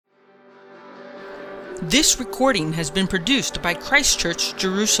This recording has been produced by Christ Church,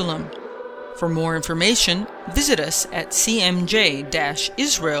 Jerusalem. For more information, visit us at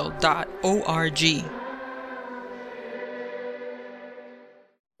cmj-israel.org.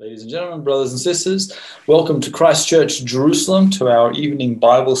 Ladies and gentlemen, brothers and sisters, welcome to Christ Church, Jerusalem, to our evening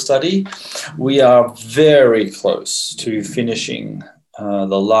Bible study. We are very close to finishing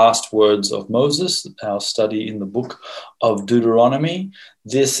the last words of Moses, our study in the book of Deuteronomy.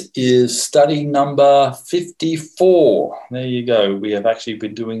 This is study number 54. There you go. We have actually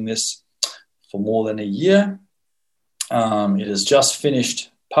been doing this for more than a year. It has just finished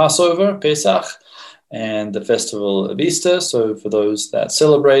Passover, Pesach, and the festival of Easter. So for those that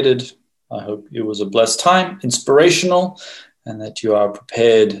celebrated, I hope it was a blessed time, inspirational, and that you are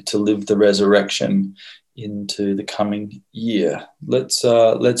prepared to live the resurrection into the coming year. Let's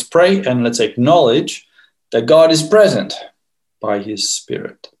pray and let's acknowledge that God is present by his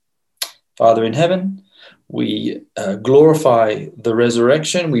Spirit. Father in heaven, we glorify the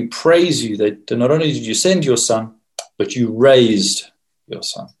resurrection. We praise you that not only did you send your Son, but you raised your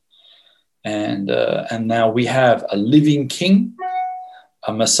Son. And now we have a living King,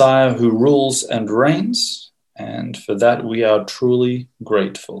 a Messiah who rules and reigns. And for that we are truly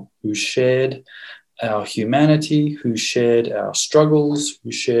grateful, who shared our humanity, who shared our struggles,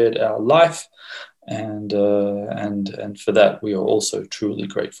 who shared our life, and for that we are also truly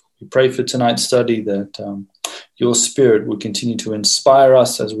grateful. We pray for tonight's study that your Spirit will continue to inspire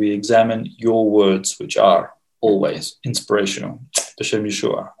us as we examine your words, which are always inspirational. B'Shem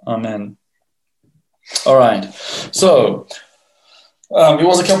Yeshua. Amen. All right. So it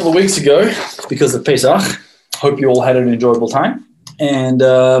was a couple of weeks ago because of Pesach. Hope you all had an enjoyable time. And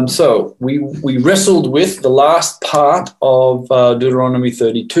so we wrestled with the last part of Deuteronomy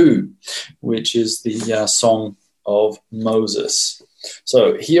 32, which is the Song of Moses.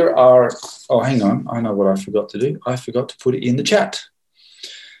 So here are, hang on, I know what I forgot to do. I forgot to put it in the chat.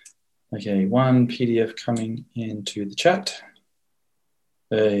 Okay, one PDF coming into the chat.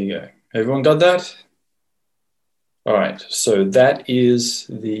 There you go. Everyone got that? All right, so that is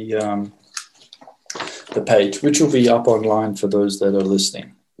the page, which will be up online for those that are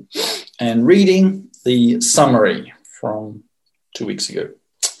listening. And reading the summary from 2 weeks ago.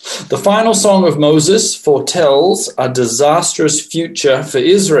 The final song of Moses foretells a disastrous future for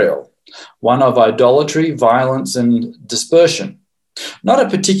Israel, one of idolatry, violence, and dispersion. Not a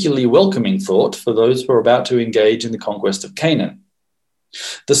particularly welcoming thought for those who are about to engage in the conquest of Canaan.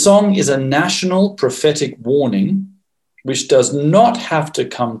 The song is a national prophetic warning which does not have to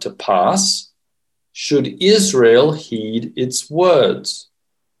come to pass should Israel heed its words.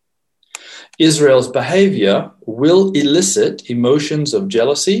 Israel's behavior will elicit emotions of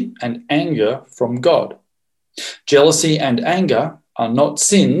jealousy and anger from God. Jealousy and anger are not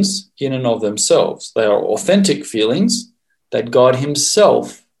sins in and of themselves. They are authentic feelings that God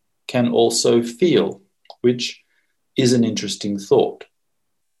himself can also feel, which is an interesting thought.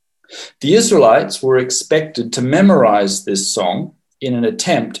 The Israelites were expected to memorize this song in an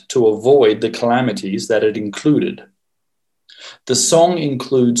attempt to avoid the calamities that it included. The song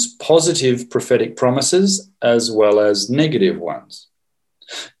includes positive prophetic promises as well as negative ones.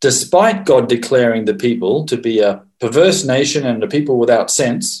 Despite God declaring the people to be a perverse nation and a people without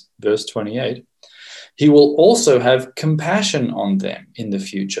sense, verse 28, he will also have compassion on them in the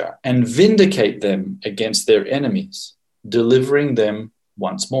future and vindicate them against their enemies, delivering them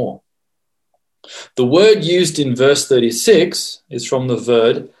once more. The word used in verse 36 is from the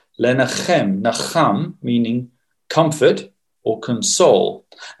verb lenachem, nacham, meaning comfort or console,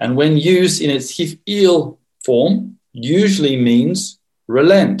 and when used in its hif'il form, usually means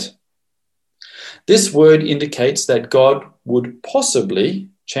relent. This word indicates that God would possibly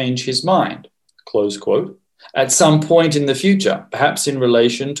change his mind, close quote, at some point in the future, perhaps in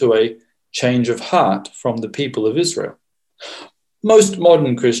relation to a change of heart from the people of Israel. Most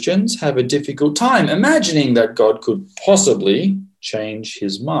modern Christians have a difficult time imagining that God could possibly change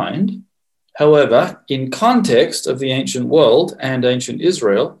his mind. However, in context of the ancient world and ancient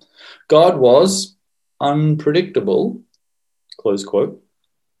Israel, God was unpredictable, close quote,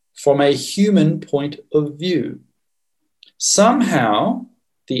 from a human point of view. Somehow,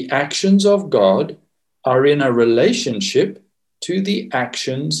 the actions of God are in a relationship to the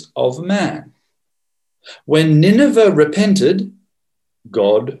actions of man. When Nineveh repented,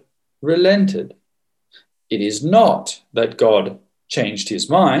 God relented. It is not that God changed his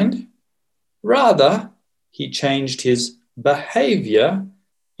mind. Rather, he changed his behavior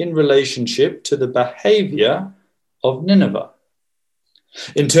in relationship to the behavior of Nineveh.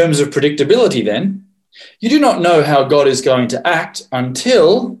 In terms of predictability, then, you do not know how God is going to act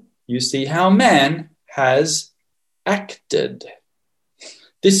until you see how man has acted.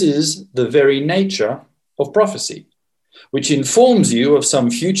 This is the very nature of prophecy, which informs you of some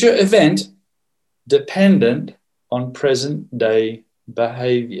future event dependent on present-day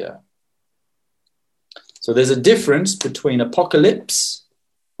behavior. So there's a difference between apocalypse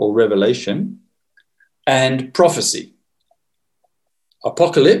or revelation and prophecy.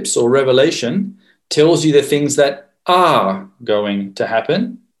 Apocalypse or revelation tells you the things that are going to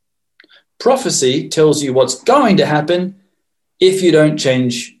happen. Prophecy tells you what's going to happen if you don't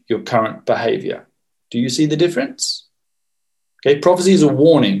change your current behavior. Do you see the difference? Okay, prophecy is a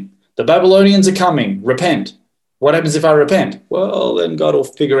warning. The Babylonians are coming. Repent. What happens if I repent? Well, then God will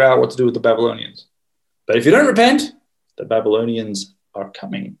figure out what to do with the Babylonians. But if you don't repent, the Babylonians are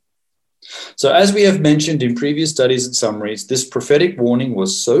coming. So as we have mentioned in previous studies and summaries, this prophetic warning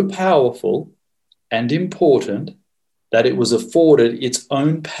was so powerful and important that it was afforded its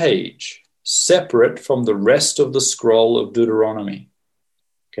own page, separate from the rest of the scroll of Deuteronomy.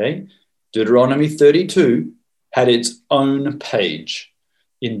 Okay? Deuteronomy 32 had its own page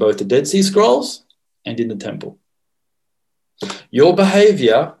in both the Dead Sea Scrolls and in the temple. Your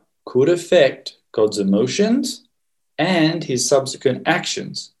behavior could affect God's emotions and his subsequent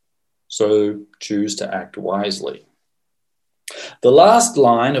actions, so choose to act wisely. The last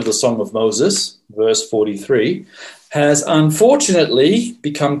line of the Song of Moses, verse 43, has unfortunately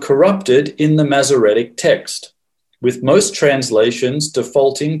become corrupted in the Masoretic text, with most translations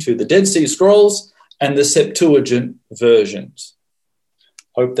defaulting to the Dead Sea Scrolls and the Septuagint versions.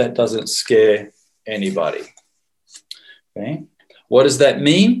 Hope that doesn't scare anybody. Okay. What does that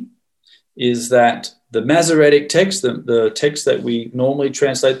mean? Is that the Masoretic text, the text that we normally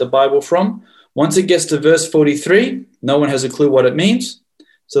translate the Bible from, once it gets to verse 43, no one has a clue what it means.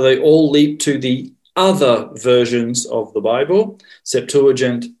 So they all leap to the other versions of the Bible,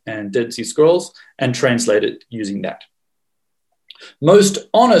 Septuagint and Dead Sea Scrolls, and translate it using that. Most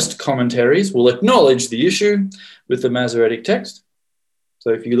honest commentaries will acknowledge the issue with the Masoretic text. So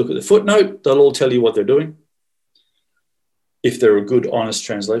if you look at the footnote, they'll all tell you what they're doing, if they're a good, honest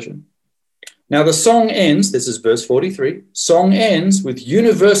translation. Now the song ends, this is verse 43, song ends with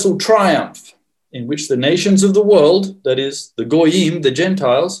universal triumph, in which the nations of the world, that is, the Goyim, the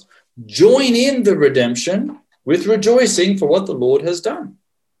Gentiles, join in the redemption with rejoicing for what the Lord has done.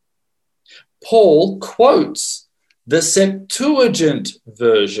 Paul quotes the Septuagint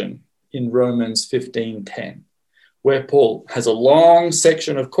version in Romans 15:10, where Paul has a long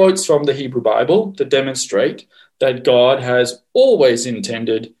section of quotes from the Hebrew Bible to demonstrate that God has always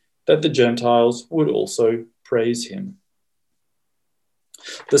intended that the Gentiles would also praise him.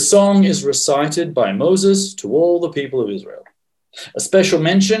 The song is recited by Moses to all the people of Israel. A special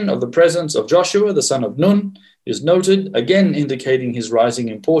mention of the presence of Joshua, the son of Nun, is noted, again indicating his rising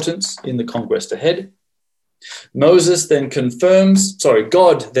importance in the conquest ahead. God then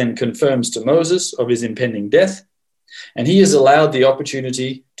confirms to Moses of his impending death, and he is allowed the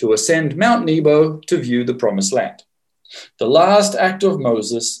opportunity to ascend Mount Nebo to view the promised land. The last act of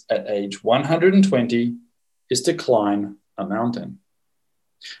Moses at age 120 is to climb a mountain.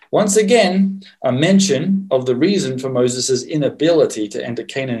 Once again, a mention of the reason for Moses' inability to enter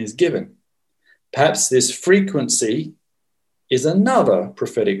Canaan is given. Perhaps this frequency is another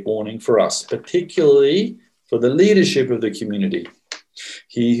prophetic warning for us, particularly for the leadership of the community.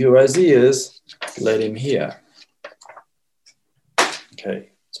 He who has ears, let him hear.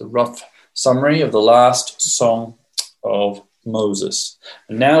 Okay, it's a rough summary of the last song of Moses.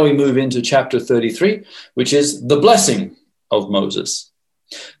 And now we move into chapter 33, which is the blessing of Moses.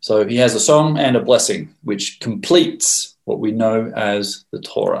 So he has a song and a blessing, which completes what we know as the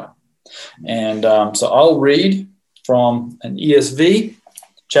Torah. And so I'll read from an ESV,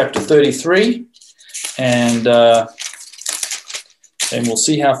 chapter 33, and we'll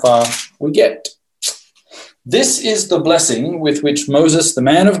see how far we get. This is the blessing with which Moses, the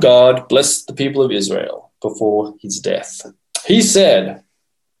man of God, blessed the people of Israel before his death. He said,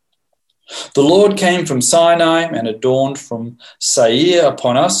 "The Lord came from Sinai and adorned from Seir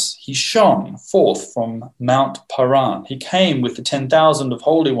upon us. He shone forth from Mount Paran. He came with the 10,000 of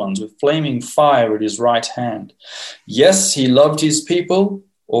holy ones with flaming fire at his right hand. Yes, he loved his people.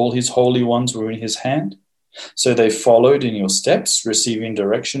 All his holy ones were in his hand. So they followed in your steps, receiving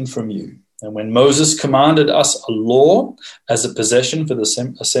direction from you. And when Moses commanded us a law as a possession for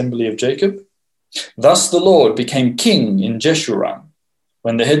the assembly of Jacob, thus the Lord became king in Jeshurun.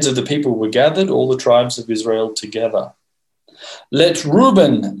 When the heads of the people were gathered, all the tribes of Israel together. Let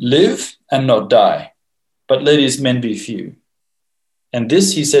Reuben live and not die, but let his men be few. And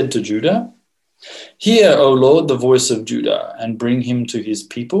this he said to Judah, Hear, O Lord, the voice of Judah, and bring him to his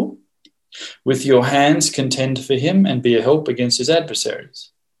people. With your hands contend for him and be a help against his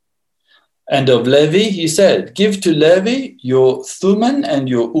adversaries. And of Levi he said, give to Levi your Thummim and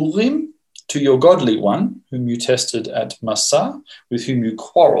your Urim, to your godly one, whom you tested at Massah, with whom you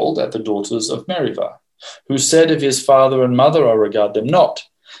quarreled at the daughters of Meribah, who said of his father and mother, I regard them not.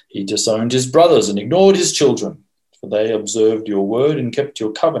 He disowned his brothers and ignored his children, for they observed your word and kept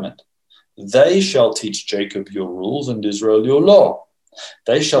your covenant. They shall teach Jacob your rules and Israel your law.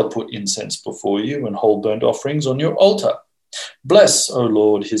 They shall put incense before you and hold burnt offerings on your altar. Bless, O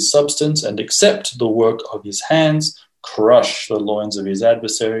Lord, his substance and accept the work of his hands. Crush the loins of his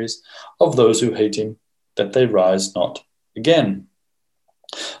adversaries, of those who hate him, that they rise not again.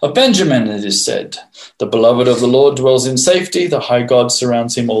 Of Benjamin it is said, the beloved of the Lord dwells in safety. The high God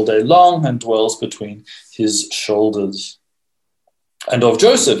surrounds him all day long and dwells between his shoulders. And of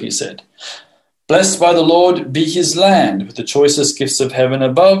Joseph he said, blessed by the Lord be his land, with the choicest gifts of heaven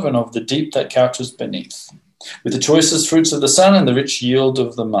above and of the deep that couches beneath, with the choicest fruits of the sun and the rich yield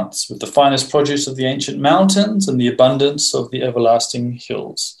of the months, with the finest produce of the ancient mountains and the abundance of the everlasting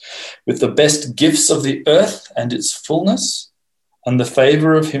hills, with the best gifts of the earth and its fullness, and the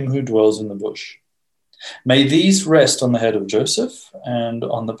favor of him who dwells in the bush. May these rest on the head of Joseph and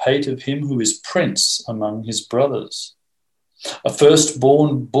on the pate of him who is prince among his brothers. A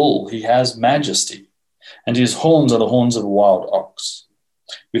firstborn bull, he has majesty, and his horns are the horns of a wild ox.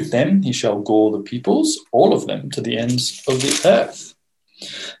 With them he shall gore the peoples, all of them, to the ends of the earth.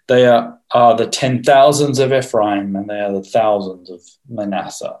 They are the 10,000s of Ephraim, and they are the thousands of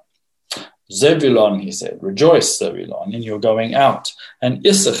Manasseh. Zebulun, he said, rejoice, Zebulun, in your going out, and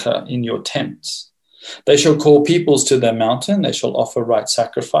Issachar in your tents. They shall call peoples to their mountain, they shall offer right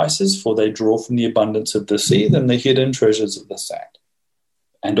sacrifices, for they draw from the abundance of the sea and the hidden treasures of the sand.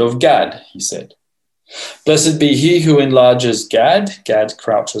 And of Gad, he said, blessed be he who enlarges Gad. Gad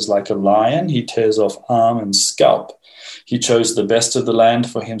crouches like a lion, he tears off arm and scalp. He chose the best of the land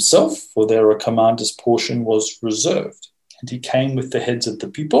for himself, for there a commander's portion was reserved. And he came with the heads of the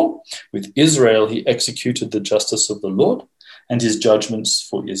people. With Israel he executed the justice of the Lord and his judgments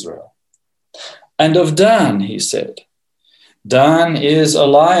for Israel. And of Dan, he said, Dan is a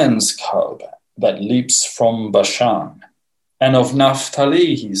lion's cub that leaps from Bashan. And of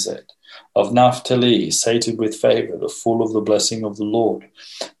Naphtali, he said, of Naphtali, sated with favor, the full of the blessing of the Lord,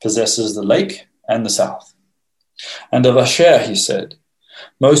 possesses the lake and the south. And of Asher, he said,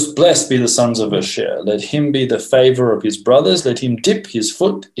 most blessed be the sons of Asher. Let him be the favor of his brothers. Let him dip his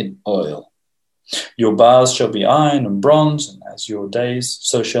foot in oil. Your bars shall be iron and bronze, and as your days,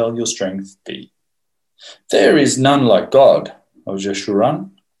 so shall your strength be. There is none like God, O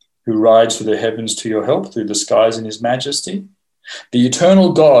Jeshurun, who rides through the heavens to your help, through the skies in his majesty. The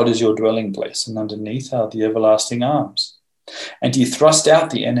eternal God is your dwelling place, and underneath are the everlasting arms. And he thrust out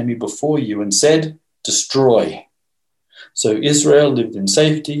the enemy before you and said, destroy. So Israel lived in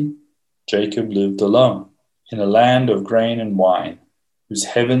safety, Jacob lived alone, in a land of grain and wine, whose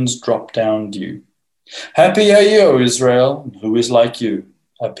heavens drop down dew. Happy are you, O Israel, who is like you,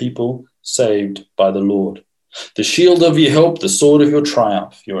 a people saved by the Lord. The shield of your help, the sword of your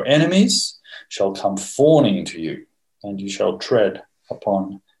triumph. Your enemies shall come fawning to you, and you shall tread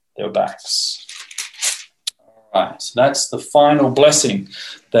upon their backs. All right, so that's the final blessing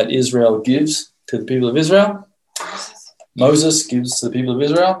that Israel gives to the people of Israel. Moses gives to the people of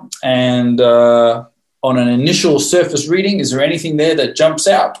Israel. And on an initial surface reading, is there anything there that jumps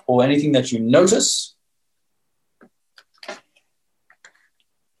out or anything that you notice?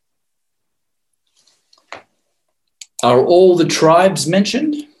 Are all the tribes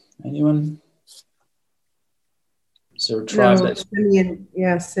mentioned? Anyone? Is there a tribe that's... Simeon.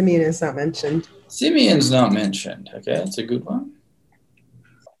 Yeah, Simeon is not mentioned. Simeon's not mentioned. Okay, that's a good one.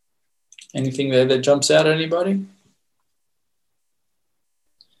 Anything there that jumps out at anybody?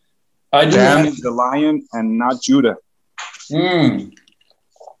 Dan is the lion and not Judah.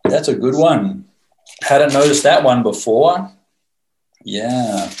 That's a good one. Hadn't noticed that one before.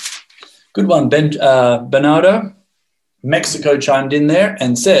 Yeah. Good one, Bernardo. Mexico chimed in there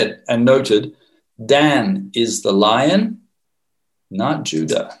and said and noted, Dan is the lion, not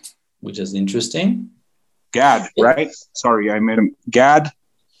Judah, which is interesting. Gad, right? Sorry, I made him. Gad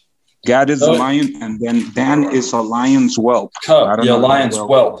is the lion, and then Dan is a lion's whelp. Lion's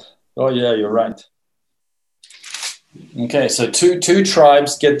whelp. Oh, yeah, you're right. Okay, so two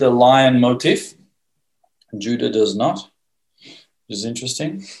tribes get the lion motif. Judah does not, which is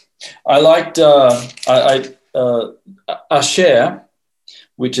interesting. I liked Asher,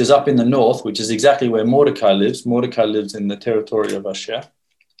 which is up in the north, which is exactly where Mordecai lives. Mordecai lives in the territory of Asher,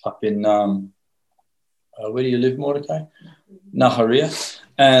 up in, where do you live, Mordecai? Nahariah.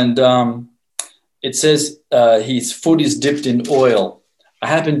 And it says his foot is dipped in oil. I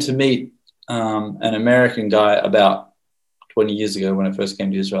happened to meet an American guy about 20 years ago when I first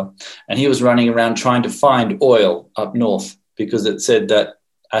came to Israel, and he was running around trying to find oil up north because it said that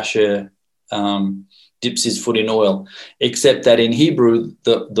Asher dips his foot in oil, except that in Hebrew,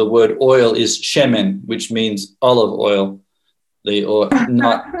 the word oil is shemen, which means olive oil,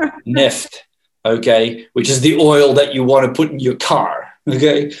 not neft, okay, which is the oil that you want to put in your car,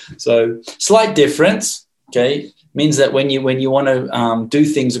 okay? So slight difference, okay, means that when you want to do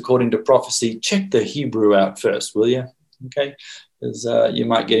things according to prophecy, check the Hebrew out first, will you? Okay, because you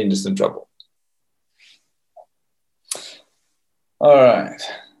might get into some trouble. All right,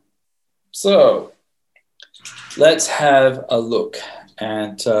 so let's have a look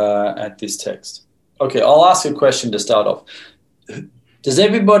at this text. Okay, I'll ask a question to start off. Does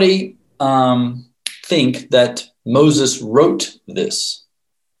everybody think that Moses wrote this?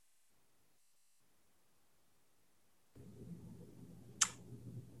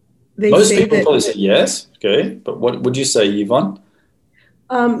 Most people probably say yes. Okay, but what would you say, Yvonne?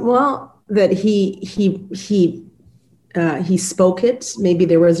 Well, that he spoke it. Maybe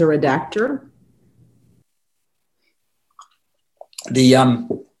there was a redactor. The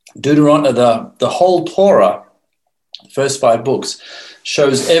Deuteronomy, the whole Torah, first 5 books,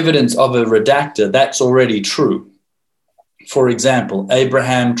 shows evidence of a redactor. That's already true. For example,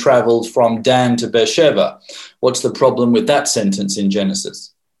 Abraham traveled from Dan to Beersheba. What's the problem with that sentence in Genesis?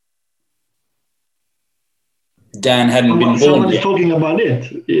 Dan hadn't been born Someone yet. is talking about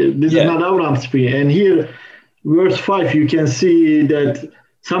it. This is not Abraham's prayer. And here, verse 5, you can see that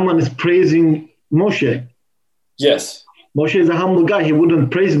someone is praising Moshe. Yes. Moshe is a humble guy. He wouldn't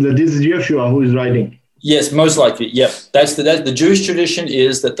praise him that this is Yeshua who is writing. Yes, most likely. Yeah, that's the Jewish tradition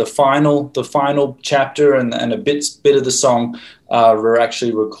is that the final chapter and a bit of the song were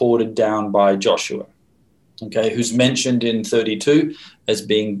actually recorded down by Joshua. Okay, who's mentioned in 32 as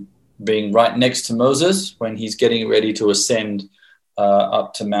being right next to Moses when he's getting ready to ascend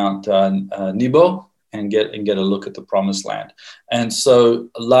up to Mount Nebo and get a look at the Promised Land. And so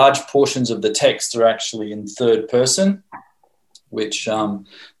large portions of the text are actually in third person, which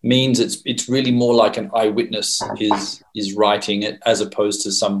means it's really more like an eyewitness is writing it as opposed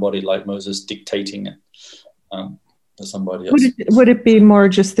to somebody like Moses dictating it to somebody else. Would it be more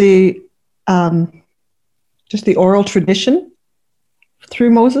just the oral tradition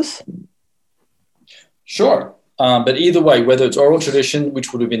through Moses? Sure. But either way, whether it's oral tradition,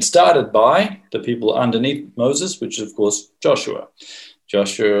 which would have been started by the people underneath Moses, which is, of course, Joshua,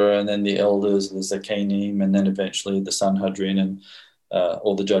 and then the elders, the Zakanim, and then eventually the Sanhedrin and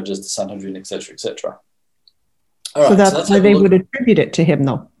all the judges, the Sanhedrin, etc., etc. So that's why they would attribute it to him,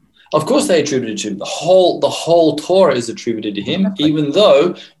 though. Of course, they attributed to him. The whole Torah is attributed to him, even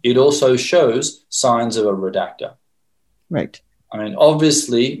though it also shows signs of a redactor. Right. I mean,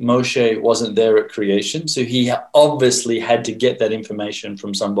 obviously, Moshe wasn't there at creation, so he obviously had to get that information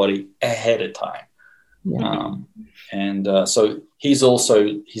from somebody ahead of time. Yeah. So he's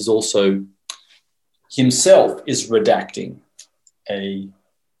also himself is redacting a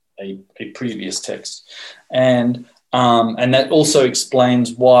previous text, and that also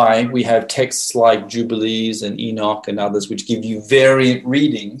explains why we have texts like Jubilees and Enoch and others, which give you variant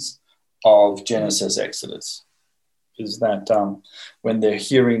readings of Genesis, Exodus. Is that when they're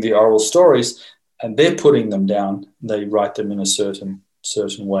hearing the oral stories and they're putting them down, they write them in a certain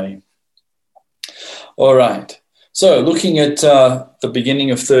way. All right. So looking at the beginning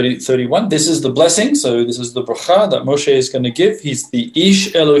of 31, this is the blessing. So this is the bracha that Moshe is going to give. He's the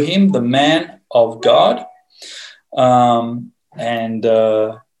Ish Elohim, the man of God. And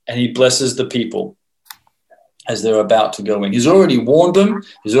he blesses the people as they're about to go in. He's already warned them.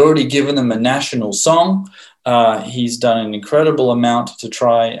 He's already given them a national song. He's done an incredible amount to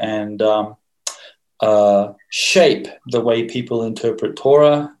try and shape the way people interpret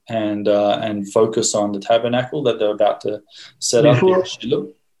Torah and focus on the tabernacle that they're about to set up in Shiloh.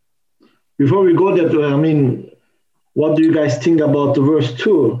 Before we go there, what do you guys think about the verse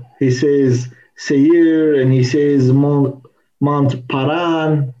 2? He says Seir and he says Mount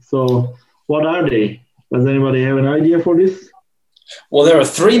Paran. So what are they? Does anybody have an idea for this? Well, there are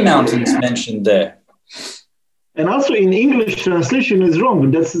 3 mountains mentioned there. And also in English translation is wrong.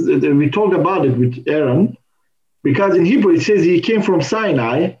 We talked about it with Aaron, because in Hebrew it says he came from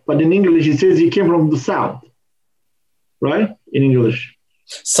Sinai, but in English it says he came from the south, right? In English.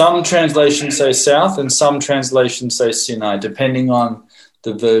 Some translations say south and some translations say Sinai, depending on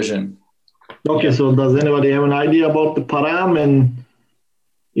the version. Okay, so does anybody have an idea about the Param and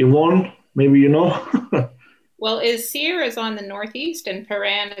Yvonne? Maybe you know? Well, Seir is on the northeast and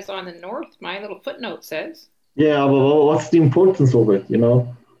Paran is on the north, my little footnote says. Yeah, but what's the importance of it,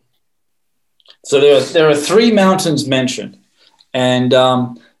 So there are 3 mountains mentioned, and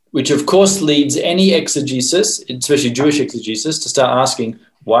which of course leads any exegesis, especially Jewish exegesis, to start asking,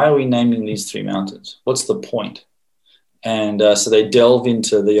 why are we naming these 3 mountains? What's the point? And so they delve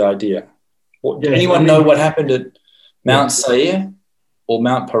into the idea. Anyone know what happened at Mount Seir or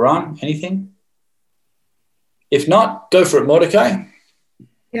Mount Paran? Anything? If not, go for it, Mordecai.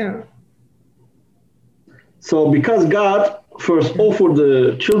 Yeah. So because God first offered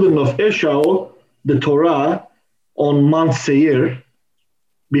the children of Esau the Torah on Mount Seir,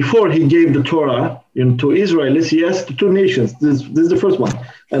 before he gave the Torah to Israelites, he asked the 2 nations. This is the first one.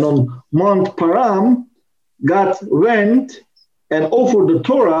 And on Mount Paran, God went and offered the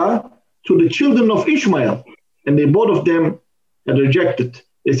Torah to the children of Ishmael, and they both of them had rejected.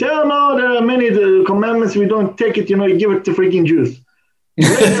 They say, oh no, there are many the commandments, we don't take it, you give it to freaking Jews.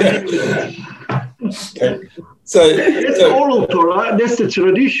 Okay. So that's the oral Torah, that's the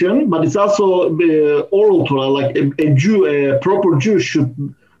tradition, but it's also the oral Torah, like a Jew, a proper Jew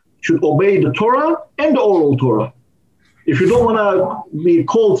should obey the Torah and the oral Torah. If you don't want to be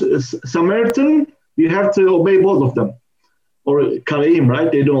called Samaritan, you have to obey both of them. Or Karaim,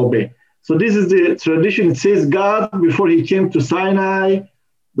 right? They don't obey. So this is the tradition. It says God, before he came to Sinai,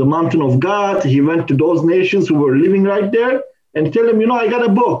 the mountain of God, he went to those nations who were living right there and tell them, I got a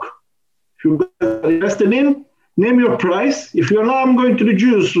book. If you got invested in, name your price. If you're not, I'm going to the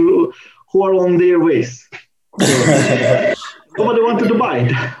Jews who are on their ways. Nobody wanted to buy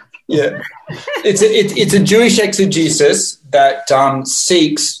it. Yeah, it's a Jewish exegesis that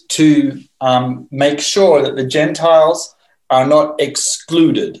seeks to make sure that the Gentiles are not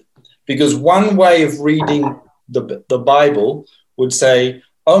excluded, because one way of reading the Bible would say,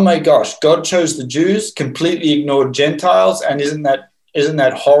 "Oh my gosh, God chose the Jews, completely ignored Gentiles, and isn't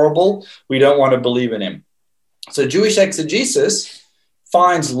that horrible? We don't want to believe in him." So Jewish exegesis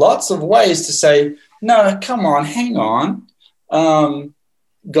finds lots of ways to say, "No, come on, hang on."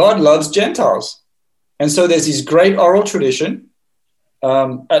 God loves Gentiles. And so there's this great oral tradition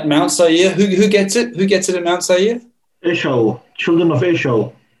at Mount Seir. Who gets it? Who gets it at Mount Seir? Esau, children of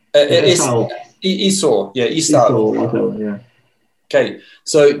Esau. Esau. Yeah, Esau. Yeah. Okay,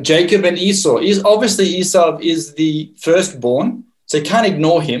 so Jacob and Esau. Obviously, Esau is the firstborn, so you can't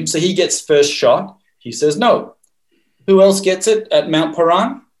ignore him. So he gets first shot. He says no. Who else gets it at Mount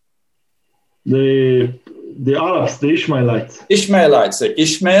Paran? The Arabs, the Ishmaelites. Ishmaelites. So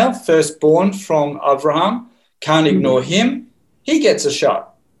Ishmael, firstborn from Abraham, can't ignore him. He gets a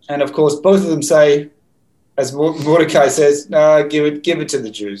shot. And of course, both of them say, as Mordecai says, no, give it to the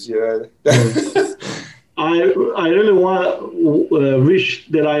Jews. I really wish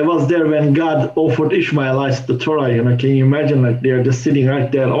that I was there when God offered Ishmaelites the Torah. Can you imagine? Like they're just sitting right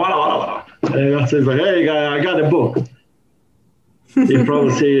there. And God says, like, "Hey, guy, I got a book." They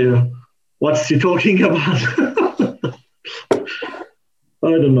probably say, "What's he talking about?"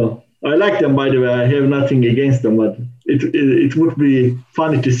 I don't know. I like them, by the way. I have nothing against them, but it would be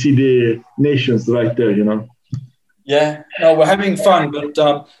funny to see the nations right there, Yeah, no, we're having fun, but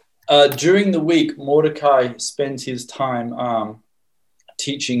during the week, Mordecai spends his time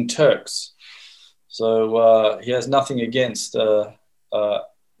teaching Turks. So he has nothing against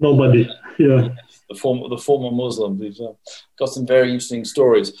nobody. Yeah, the former Muslims. He's got some very interesting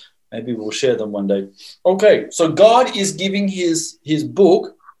stories. Maybe we'll share them one day. Okay, so God is giving his book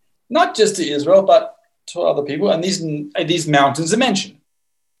not just to Israel, but to other people, and these mountains are mentioned.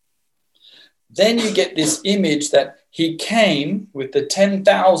 Then you get this image that he came with the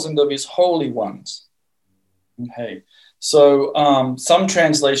 10,000 of his holy ones. Okay, so some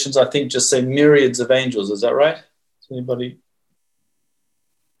translations, I think, just say myriads of angels. Is that right? Anybody?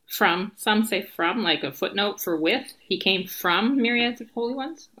 Some say from, like a footnote for with. He came from myriads of holy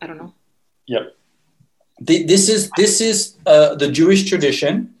ones. I don't know. Yep. This is the Jewish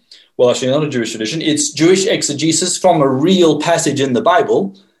tradition. Well, actually, not a Jewish tradition. It's Jewish exegesis from a real passage in the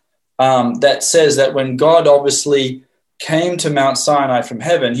Bible that says that when God obviously came to Mount Sinai from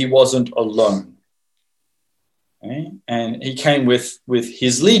heaven, he wasn't alone. Okay? And he came with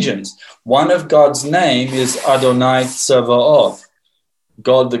his legions. One of God's name is Adonai Tsevaoth,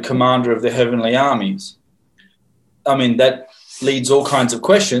 God, the commander of the heavenly armies. I mean, that leads all kinds of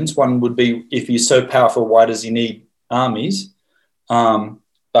questions. One would be, if he's so powerful, why does he need armies?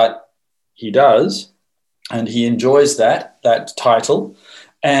 But he does, and he enjoys that title.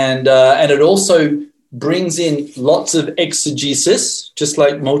 And it also brings in lots of exegesis, just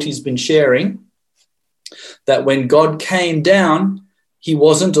like Moti's been sharing, that when God came down, he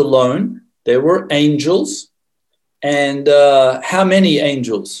wasn't alone. There were angels, And how many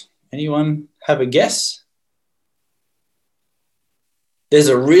angels? Anyone have a guess? There's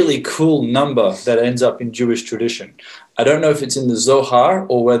a really cool number that ends up in Jewish tradition. I don't know if it's in the Zohar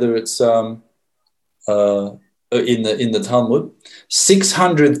or whether it's in the Talmud.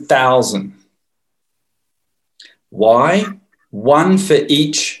 600,000. Why? One for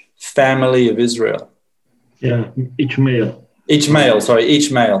each family of Israel. Yeah, each male. Each male.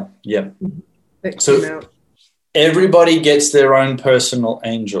 Yeah. So everybody gets their own personal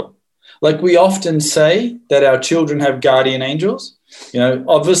angel. Like we often say that our children have guardian angels.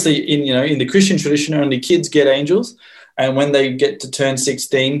 Obviously in the Christian tradition, only kids get angels. And when they get to turn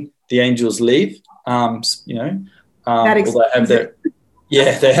 16, the angels leave. They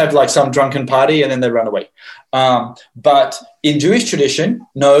have like some drunken party and then they run away. But in Jewish tradition,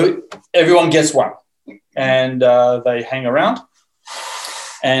 no, everyone gets one. And they hang around.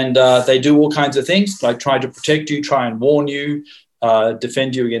 And they do all kinds of things, like try to protect you, try and warn you,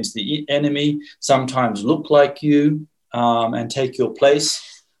 defend you against the enemy, sometimes look like you and take your place,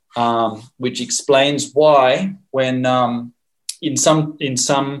 which explains why when in some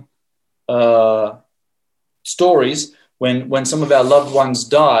stories, when some of our loved ones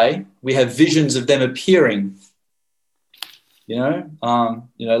die, we have visions of them appearing.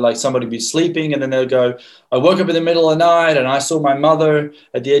 Like somebody be sleeping and then they'll go, I woke up in the middle of the night and I saw my mother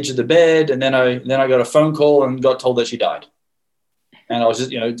at the edge of the bed, and then I got a phone call and got told that she died. And I was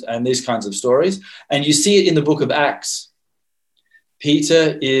just, and these kinds of stories. And you see it in the book of Acts.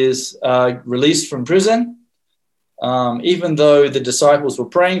 Peter is released from prison. Even though the disciples were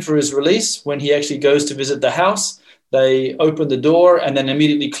praying for his release, when he actually goes to visit the house, they open the door and then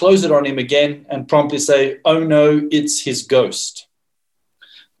immediately close it on him again and promptly say, oh, no, it's his ghost.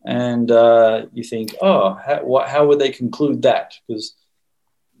 And you think, how would they conclude that? Because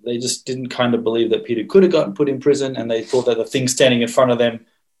they just didn't kind of believe that Peter could have gotten put in prison, and they thought that the thing standing in front of them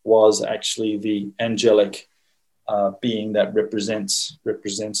was actually the angelic being that represents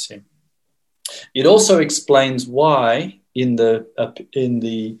him. It also explains why in the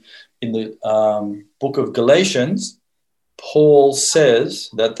book of Galatians, Paul says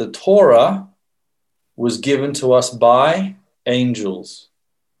that the Torah was given to us by angels,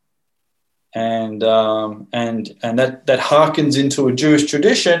 and that harkens into a Jewish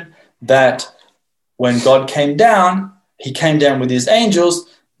tradition that when God came down, he came down with his angels.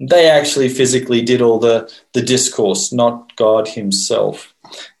 They actually physically did all the discourse, not God himself.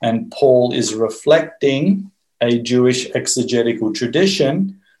 And Paul is reflecting a Jewish exegetical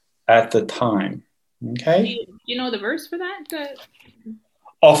tradition at the time. Okay? Do you know the verse for that?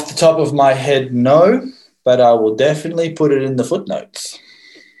 Off the top of my head, no, but I will definitely put it in the footnotes.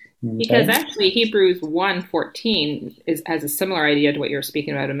 Okay? Because actually Hebrews 1:14 has a similar idea to what you were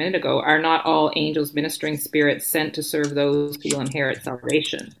speaking about a minute ago. Are not all angels ministering spirits sent to serve those who will inherit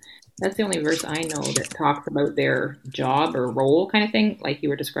salvation? That's the only verse I know that talks about their job or role kind of thing, like you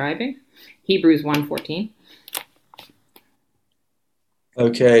were describing. Hebrews 1:14.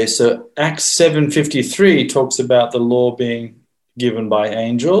 Okay, so Acts 7:53 talks about the law being given by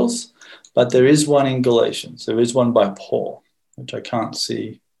angels, but there is one in Galatians. There is one by Paul, which I can't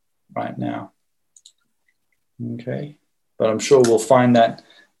see right now. Okay, but I'm sure we'll find that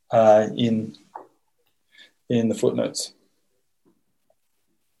in the footnotes.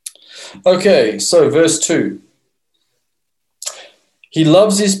 Okay, so verse 2. He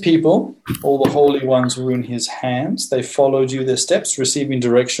loves his people, all the holy ones were in his hands. They followed you their steps, receiving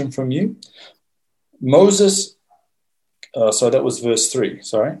direction from you. Moses, so that was verse 3,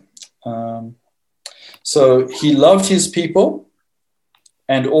 sorry. So he loved his people,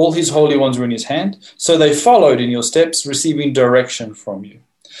 and all his holy ones were in his hand. So they followed in your steps, receiving direction from you.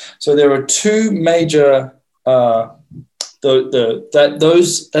 So there are two major, that's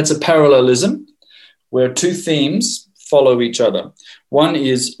a parallelism where two themes follow each other. One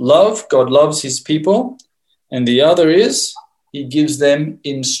is love, God loves his people, and the other is he gives them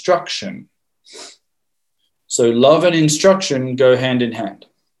instruction. So love and instruction go hand in hand.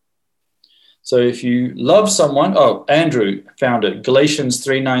 So if you love someone, Andrew found it, Galatians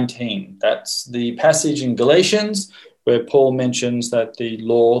 3:19. That's the passage in Galatians where Paul mentions that the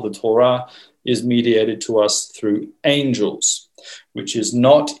law, the Torah, is mediated to us through angels, which is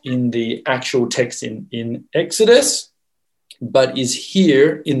not in the actual text in Exodus, but is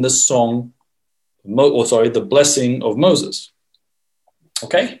here in the song, the blessing of Moses.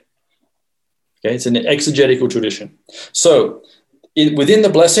 Okay, it's an exegetical tradition. So within the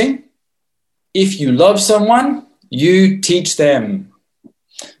blessing, if you love someone, you teach them.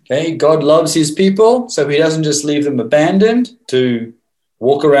 Okay, God loves his people, so he doesn't just leave them abandoned to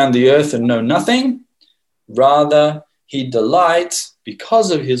walk around the earth and know nothing. Rather, he delights,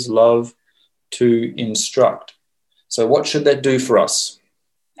 because of his love, to instruct. So what should that do for us?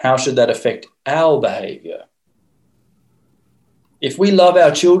 How should that affect our behavior? If we love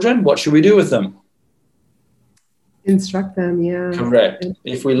our children, what should we do with them? Instruct them, yeah. Correct.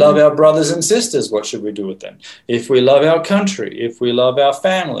 If we love our brothers and sisters, what should we do with them? If we love our country, if we love our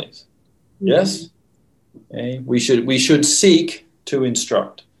families, yes? Okay. We should seek to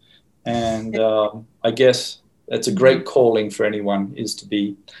instruct. And I guess that's a great calling for anyone, is to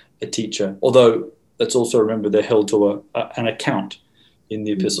be a teacher. Although, let's also remember they're held to an account in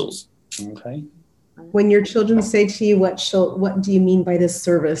the epistles. Okay. When your children say to you, what do you mean by this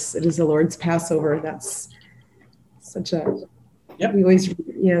service? It is the Lord's Passover. That's such a, we always,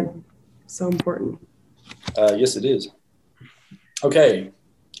 so important. Yes, it is. Okay.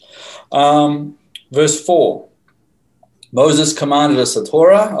 Verse 4. Moses commanded us a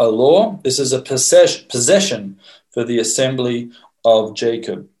Torah, a law. This is a possession for the assembly of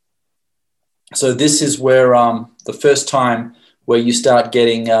Jacob. So this is where the first time where you start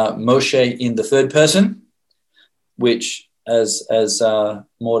getting Moshe in the third person, which, as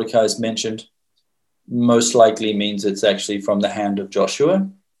Mordecai has mentioned, most likely means it's actually from the hand of Joshua,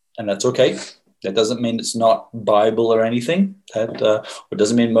 and that's okay. That doesn't mean it's not Bible or anything. It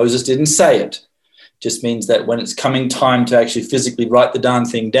doesn't mean Moses didn't say it. It just means that when it's coming time to actually physically write the darn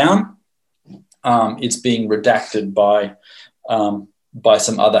thing down, it's being redacted by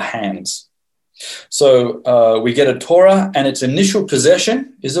some other hands. So we get a Torah, and its initial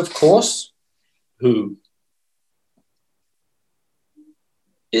possession is, of course, who?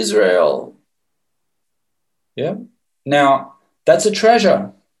 Israel. Yeah. Now, that's a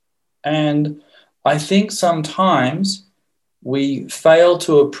treasure. And I think sometimes we fail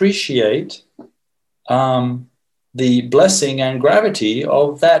to appreciate the blessing and gravity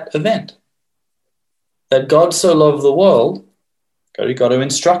of that event. That God so loved the world, you got to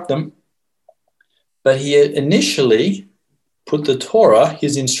instruct them, but he initially put the Torah,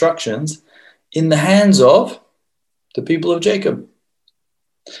 his instructions, in the hands of the people of Jacob.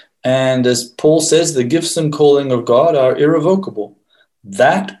 And as Paul says, the gifts and calling of God are irrevocable.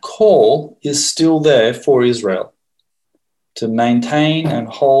 That call is still there for Israel to maintain and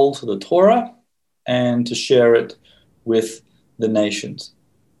hold the Torah and to share it with the nations.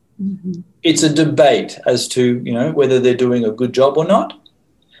 Mm-hmm. It's a debate as to, whether they're doing a good job or not,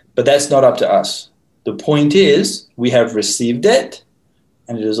 but that's not up to us. The point is we have received it,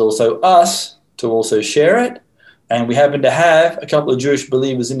 and it is also us to also share it. And we happen to have a couple of Jewish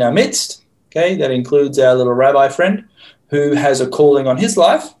believers in our midst, okay? That includes our little rabbi friend who has a calling on his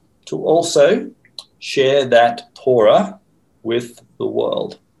life to also share that Torah with the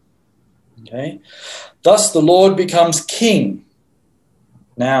world, okay? Thus the Lord becomes king.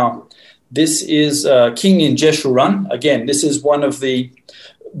 Now, this is king in Jeshurun. Again, this is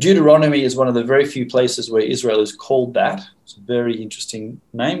Deuteronomy is one of the very few places where Israel is called that. It's a very interesting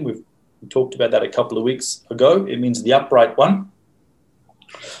name. We talked about that a couple of weeks ago. It means the upright one.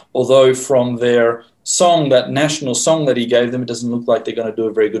 Although from their song, that national song that he gave them, it doesn't look like they're going to do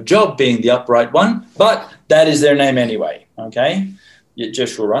a very good job being the upright one, but that is their name anyway, okay? Yet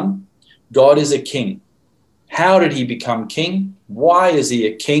Jeshurun. God is a king. How did he become king? Why is he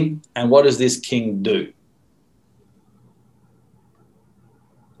a king? And what does this king do?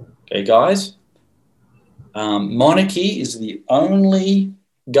 Okay, guys. Monarchy is the only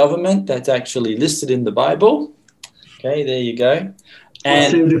government that's actually listed in the Bible. Okay, there you go. And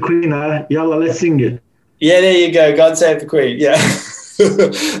God save the Queen, huh? Yalla, let's sing it. Yeah, there you go. God save the Queen. Yeah.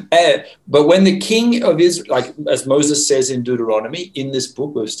 But when the king of Israel, like as Moses says in Deuteronomy, in this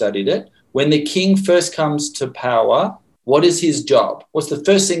book, we've studied it, when the king first comes to power, what is his job? What's the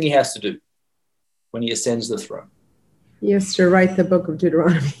first thing he has to do when he ascends the throne? He has to write the book of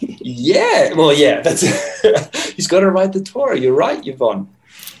Deuteronomy. Yeah, well, yeah, that's he's got to write the Torah. You're right, Yvonne.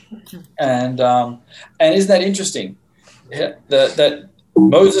 And isn't that interesting? Yeah, that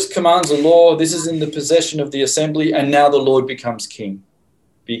Moses commands a law. This is in the possession of the assembly, and now the Lord becomes king.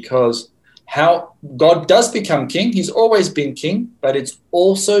 Because how God does become king, he's always been king, but it's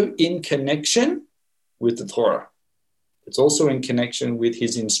also in connection with the Torah. It's also in connection with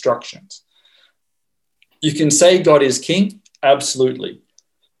his instructions. You can say God is king, absolutely.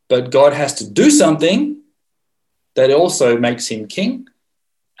 But God has to do something that also makes him king,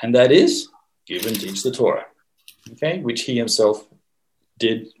 and that is give and teach the Torah, okay, which he himself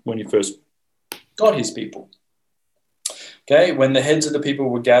did when he first got his people. Okay, when the heads of the people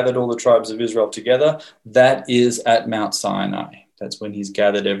were gathered, all the tribes of Israel together, that is at Mount Sinai. That's when he's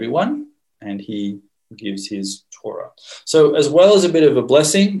gathered everyone, and he gives his Torah. So as well as a bit of a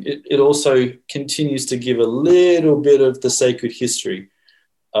blessing, it also continues to give a little bit of the sacred history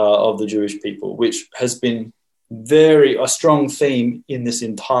of the Jewish people, which has been a strong theme in this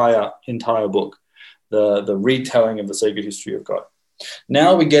entire book, the retelling of the sacred history of God.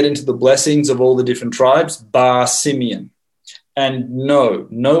 Now we get into the blessings of all the different tribes, bar Simeon. And no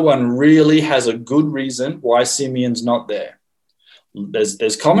one really has a good reason why Simeon's not there.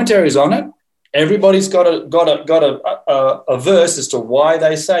 There's commentaries on it. Everybody's got a verse as to why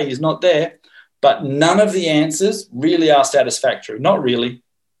they say he's not there, but none of the answers really are satisfactory. Not really.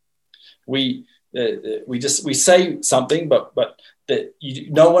 We say something, but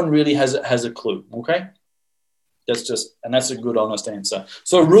no one really has a clue. Okay, that's a good, honest answer.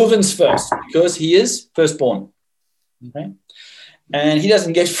 So Reuben's first because he is firstborn. Okay, and he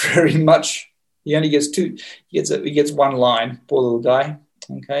doesn't get very much. He only gets two. He gets one line. Poor little guy.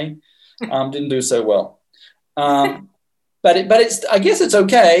 Okay, didn't do so well. But it's. I guess it's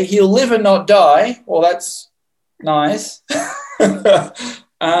okay. He'll live and not die. Well, that's nice.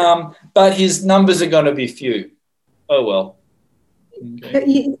 But his numbers are going to be few. Oh well.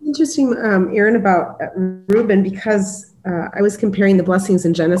 Okay. Interesting, Aaron, about Reuben, because I was comparing the blessings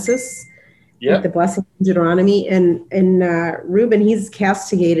in Genesis with the blessings in Deuteronomy, and Reuben, he's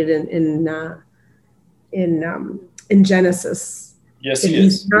castigated in Genesis. Yes, he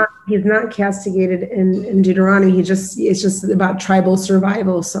is. He's not castigated in Deuteronomy. It's just about tribal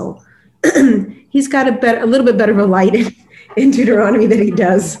survival. So he's got a little bit better of a light in Deuteronomy than he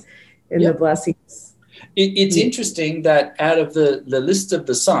does in the blessings. It's interesting that out of the list of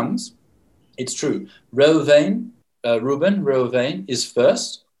the sons, it's true. Reuben is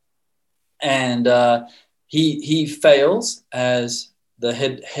first, and he fails as the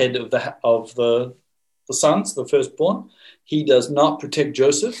head of the sons, the firstborn. He does not protect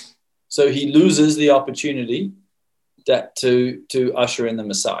Joseph, so he loses the opportunity to usher in the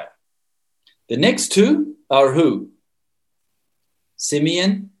Messiah. The next two are who?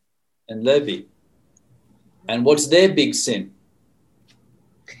 Simeon and Levi. And what's their big sin?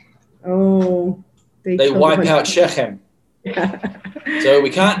 Oh, they wipe out Shechem. So we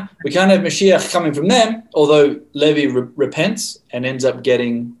can't have Mashiach coming from them, although Levi repents and ends up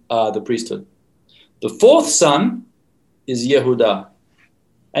getting the priesthood. The fourth son is Yehudah,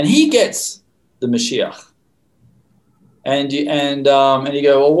 and he gets the Mashiach. And you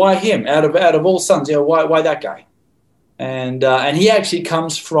go, well, why him? Out of all sons, why that guy? And he actually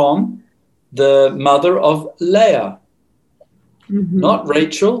comes from the mother of Leah, not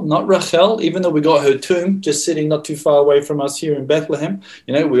Rachel, not Rachel, even though we got her tomb just sitting not too far away from us here in Bethlehem.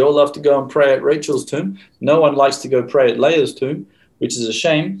 We all love to go and pray at Rachel's tomb. No one likes to go pray at Leah's tomb, which is a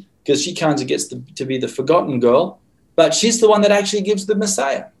shame because she kind of gets to be the forgotten girl, but she's the one that actually gives the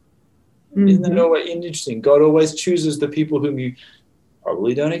Messiah. Isn't that always interesting? God always chooses the people whom you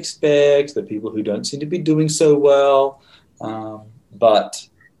probably don't expect, the people who don't seem to be doing so well, but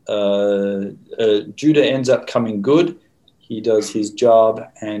Judah ends up coming good. He does his job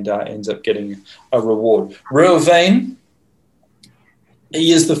and ends up getting a reward. Reuven,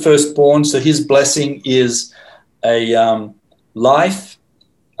 he is the firstborn, so his blessing is a life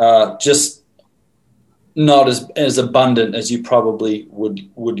just not as abundant as you probably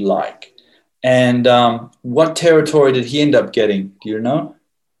would like. And what territory did he end up getting? Do you know?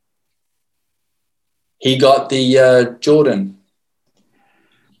 He got the Jordan.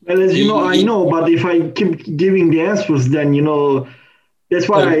 Well, as you know, I know, but if I keep giving the answers, then, that's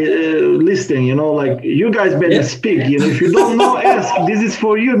why I listen, like you guys better speak. If you don't know, ask. This is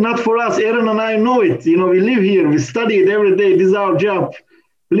for you, not for us. Aaron and I know it. We live here. We study it every day. This is our job.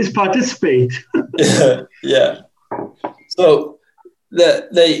 Please participate. Yeah. So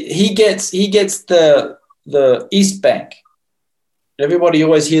he gets the East Bank. Everybody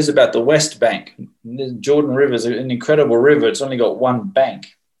always hears about the West Bank. The Jordan River is an incredible river. It's only got one bank.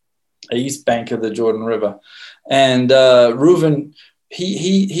 East bank of the Jordan River, and Reuven,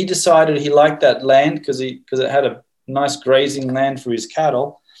 he decided he liked that land because it had a nice grazing land for his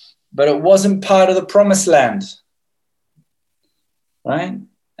cattle, but it wasn't part of the promised land, right?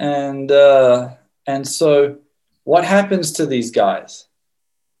 And so what happens to these guys?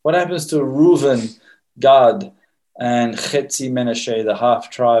 What happens to Reuven, Gad, and Chetzi Menashe, the half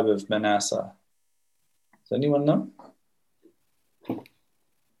tribe of Manasseh? Does anyone know?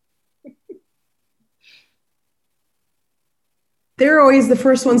 They're always the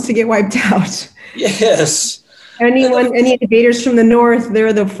first ones to get wiped out. Yes. Any invaders from the north,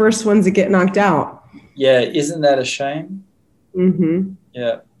 they're the first ones that get knocked out. Yeah, isn't that a shame? Mm-hmm.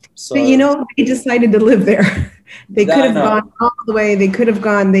 Yeah. So, but they decided to live there. They could have gone all the way. They could have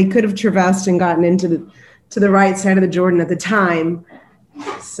traversed and gotten into the right side of the Jordan at the time.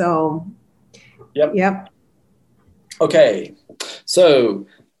 So, yep. Okay, so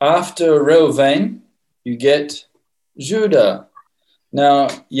after Reuven, you get Judah. Now,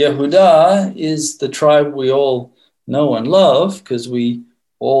 Yehudah is the tribe we all know and love because we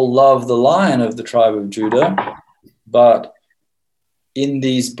all love the Lion of the tribe of Judah. But in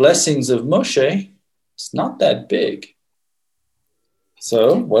these blessings of Moshe, it's not that big.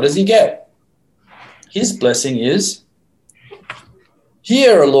 So what does he get? His blessing is,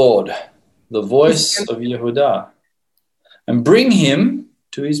 "Hear, Lord, the voice of Yehudah, and bring him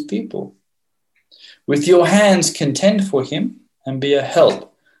to his people. With your hands contend for him, and be a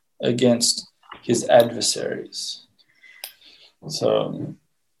help against his adversaries." So,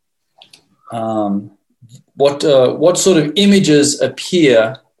 what sort of images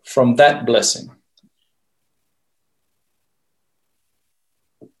appear from that blessing?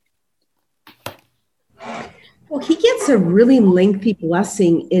 Well, he gets a really lengthy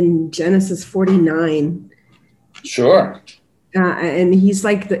blessing in Genesis 49. Sure. And he's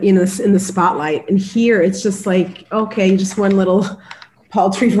like in the spotlight. And here it's just like, okay, just one little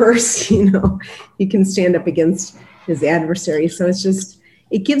paltry verse, he can stand up against his adversary. So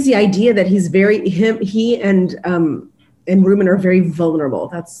it gives the idea that he and Reuben are very vulnerable.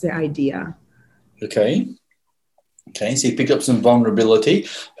 That's the idea. Okay, so he picked up some vulnerability.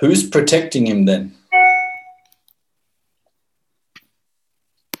 Who's protecting him then?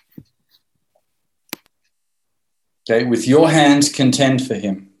 Okay, with your hands contend for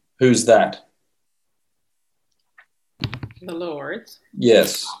him. Who's that? The Lord.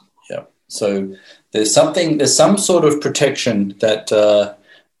 Yes. Yeah. So there's some sort of protection that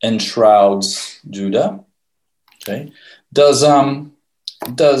enshrouds Judah. Okay. Does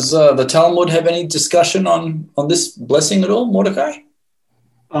the Talmud have any discussion on this blessing at all, Mordecai?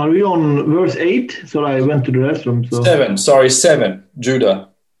 Are we on verse 8? Sorry, I went to the restroom. So 7, Judah.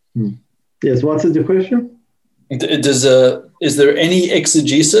 Yes, what is the question? Is there any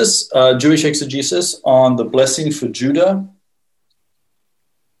exegesis, Jewish exegesis, on the blessing for Judah?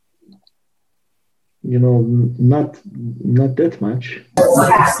 Not that much.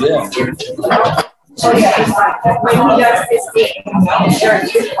 Yeah.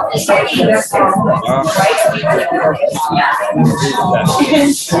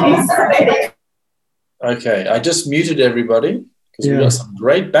 Okay, I just muted everybody because we got some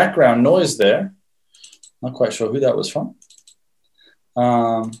great background noise there. Not quite sure who that was from.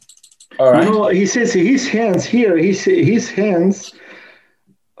 All right. He says his hands here. His hands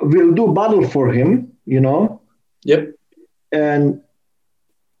will do battle for him. Yep. And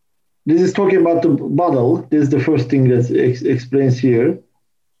this is talking about the battle. This is the first thing that explains here.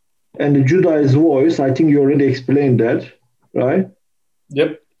 And the Judah's voice. I think you already explained that, right?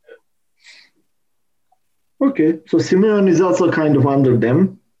 Yep. Okay. So Simeon is also kind of under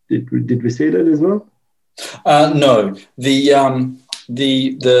them. Did we say that as well? No, the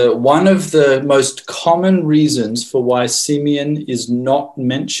one of the most common reasons for why Simeon is not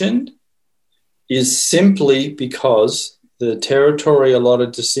mentioned is simply because the territory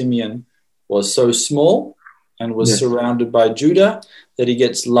allotted to Simeon was so small and was surrounded by Judah that he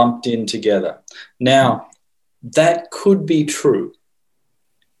gets lumped in together. Now, that could be true,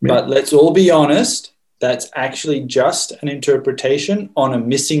 but let's all be honest, that's actually just an interpretation on a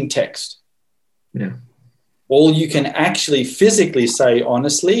missing text. Yeah. All you can actually physically say,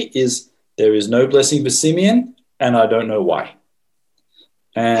 honestly, is there is no blessing for Simeon, and I don't know why.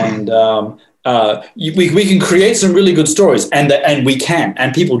 And we can create some really good stories, and we can,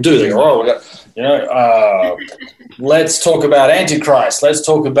 and people do. They go, let's talk about Antichrist. Let's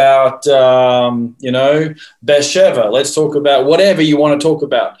talk about, Beersheba. Let's talk about whatever you want to talk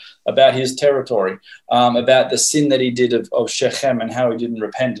about his territory, about the sin that he did of Shechem and how he didn't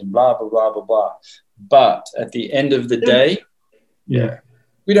repent and blah, blah, blah, blah, blah. But at the end of the day,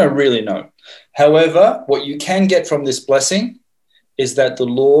 we don't really know. However, what you can get from this blessing is that the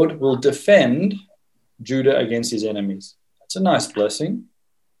Lord will defend Judah against his enemies. That's a nice blessing.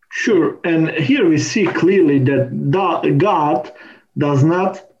 Sure. And here we see clearly that God does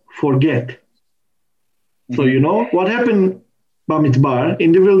not forget. So, what happened, Bamidbar,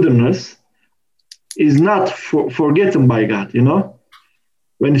 in the wilderness is not forgotten by God,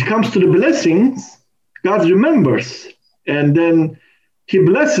 When it comes to the blessings, God remembers, and then he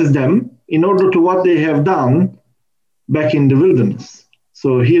blesses them in order to what they have done back in the wilderness.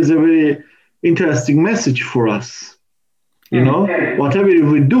 So here's a very interesting message for us. Whatever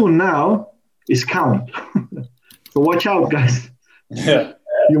we do now is count. So watch out, guys. Yeah.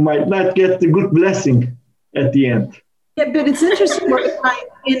 you might not get the good blessing at the end. Yeah, but it's interesting.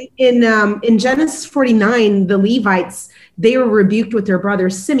 In Genesis 49, the Levites, they were rebuked with their brother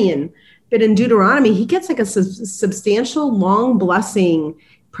Simeon. But in Deuteronomy, he gets like a substantial, long blessing,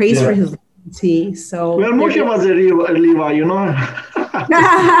 praise for his loyalty. So, well, Moshe was a Levi, you know.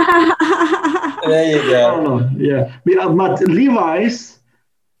 There you go. Yeah, but Levites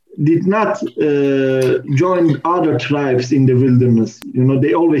did not join other tribes in the wilderness. You know,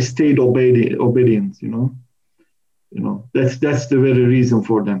 they always stayed obedient. You know, that's the very reason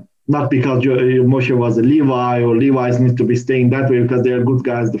for them. Not because Moshe was a Levi or Levites need to be staying that way because they are good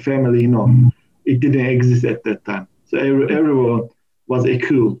guys, the family. You know, it didn't exist at that time. So everyone was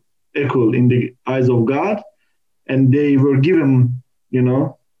equal in the eyes of God, and they were given, you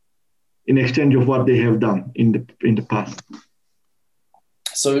know, in exchange of what they have done in the past.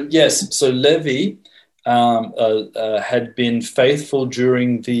 So yes, so Levi had been faithful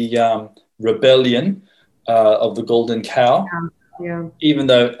during the rebellion of the golden cow. Yeah. Even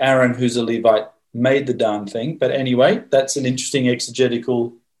though Aaron, who's a Levite, made the darn thing. But anyway, that's an interesting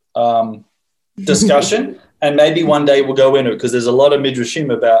exegetical discussion, and maybe one day we'll go into it because there's a lot of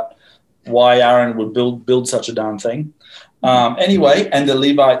midrashim about why Aaron would build such a darn thing. Anyway, and the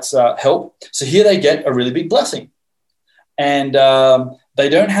Levites help. So here they get a really big blessing. And they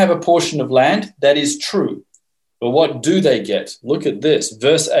don't have a portion of land. That is true. But what do they get? Look at this.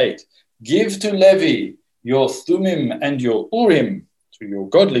 Verse 8. Give to Levi your Thummim and your Urim, to your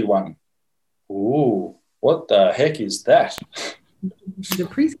godly one. Ooh, what the heck is that? The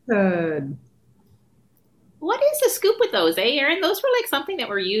priesthood. What is the scoop with those, Aaron? Those were like something that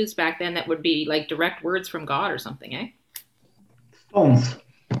were used back then that would be like direct words from God or something, eh? Stones.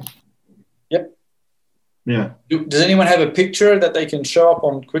 Yep. Yeah. Does anyone have a picture that they can show up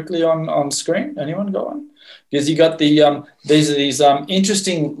quickly on screen? Anyone got one? Because you got these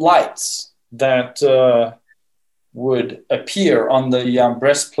interesting lights that would appear on the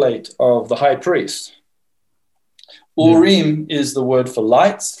breastplate of the high priest. Urim is the word for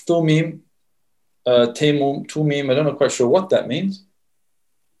lights. Thummim, Tumim, I don't know quite sure what that means.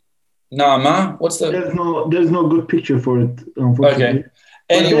 Naama, what's the... There's no good picture for it, unfortunately. Okay.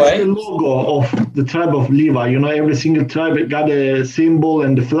 Anyway. That's the logo of the tribe of Levi. You know, every single tribe got a symbol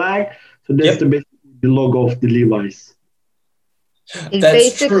and the flag. So that's the logo of the Levites. It's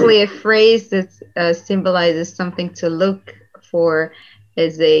basically a phrase that symbolizes something to look for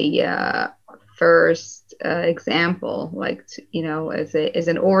as a first example, like, you know, as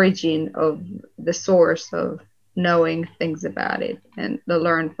an origin of the source of knowing things about it and to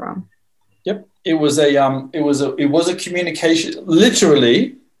learn from. Yep, it was a communication.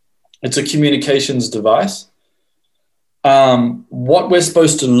 Literally, it's a communications device. What we're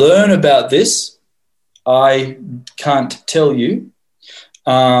supposed to learn about this, I can't tell you.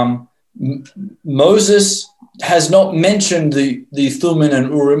 Moses has not mentioned the Thummim and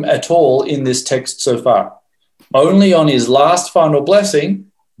Urim at all in this text so far. Only on his last final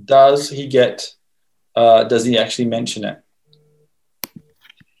blessing does he actually mention it.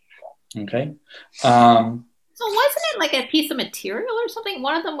 Okay. So wasn't it like a piece of material or something?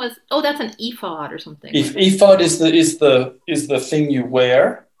 One of them was, that's an ephod or something. Ephod is the thing you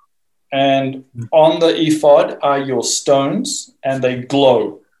wear. And on the ephod are your stones, and they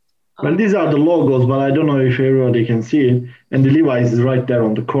glow. Well, these are the logos, but I don't know if everybody can see it. And the Levi's is right there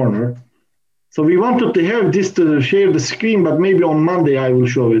on the corner. So we wanted to have this to share the screen, but maybe on Monday I will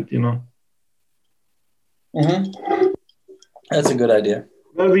show it, you know. Mm-hmm. That's a good idea.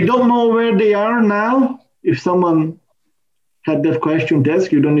 Well, we don't know where they are now. If someone had that question to ask,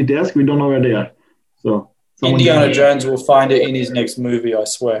 you don't need to ask. We don't know where they are. So Indiana Jones will find it in his next movie, I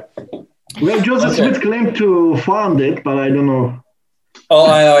swear. Well, Joseph Smith claimed to find it, but I don't know.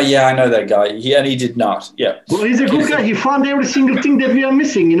 Oh, yeah, I know that guy. He did not. Yeah. Well, he's a good guy. He found every single thing that we are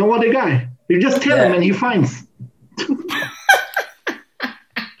missing. You know what, a guy? You just tell him and he finds.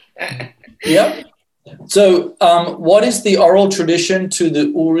 Yep. So what is the oral tradition to the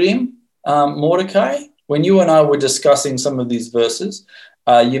Urim, Mordecai? When you and I were discussing some of these verses,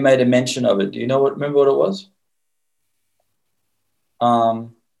 you made a mention of it. Do you remember what it was?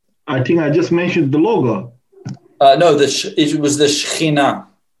 I think I just mentioned the logo. No, it was the Shekhinah.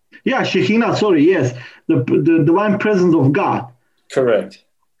 Yeah, Shekhinah, sorry, yes. The divine presence of God. Correct.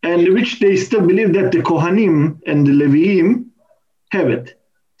 And which they still believe that the Kohanim and the Leviim have it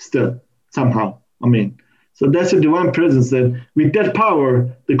still, somehow. I mean, so that's a divine presence that with that power,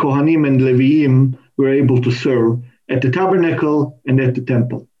 the Kohanim and Leviim were able to serve at the tabernacle and at the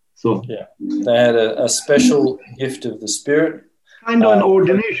temple. So yeah, they had a special gift of the Spirit. Kind of an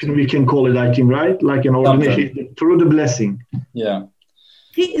ordination, we can call it, I think, right? Like an ordination through the blessing. Yeah.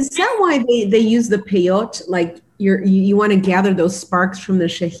 Is that why they use the peyot? Like you want to gather those sparks from the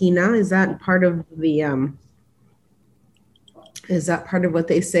Shekhinah? Is that part of the Is that part of what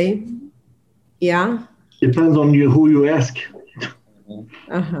they say? Yeah. Depends on who you ask.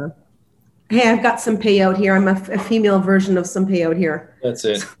 Uh-huh. Hey, I've got some peyot here. I'm a female version of some peyot here. That's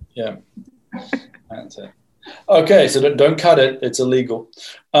it. Yeah. That's it. Okay, so don't cut it. It's illegal.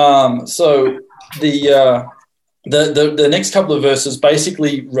 So the next couple of verses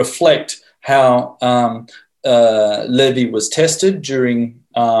basically reflect how Levi was tested during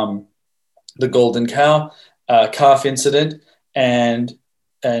the golden calf incident, and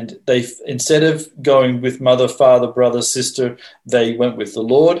they, instead of going with mother, father, brother, sister, they went with the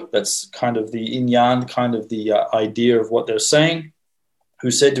Lord. That's kind of the inyan, kind of the idea of what they're saying.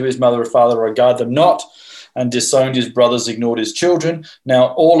 Who said to his mother or father, regard them not, and disowned his brothers, ignored his children.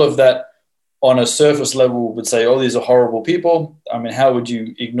 Now, all of that on a surface level would say, oh, these are horrible people. I mean, how would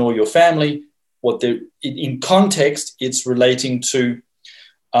you ignore your family? In context, it's relating to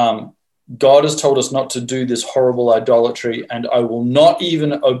God has told us not to do this horrible idolatry, and I will not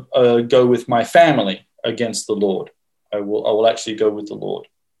even go with my family against the Lord. I will actually go with the Lord.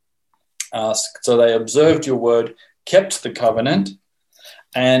 So they observed your word, kept the covenant,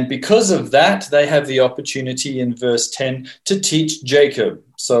 and because of that, they have the opportunity in verse 10 to teach Jacob.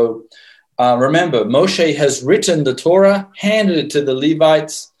 So remember, Moshe has written the Torah, handed it to the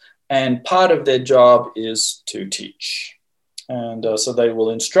Levites, and part of their job is to teach. And so they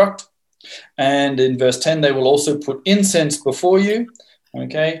will instruct. And in verse 10, they will also put incense before you,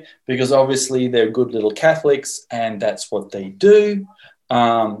 okay, because obviously they're good little Catholics, and that's what they do.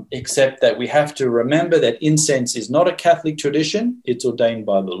 Except that we have to remember that incense is not a Catholic tradition. It's ordained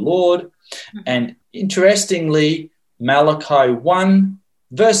by the Lord. And interestingly, Malachi 1,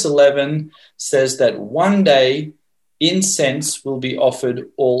 verse 11 says that one day incense will be offered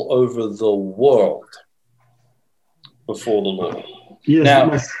all over the world before the Lord. Yes,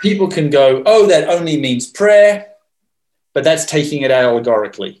 now, people can go, oh, that only means prayer, but that's taking it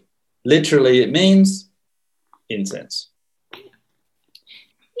allegorically. Literally, it means incense.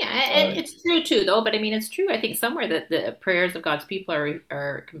 Yeah, and it's true too, though. But I mean, it's true. I think somewhere that the prayers of God's people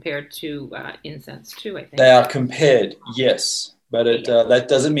are compared to incense too. I think they are compared, yes, but that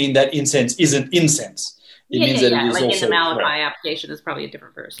doesn't mean that incense isn't incense. It means that it is like also in the Malachi prayer. application is probably a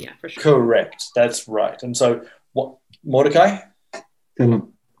different verse. Yeah, for sure. Correct. That's right. And so, what Mordecai?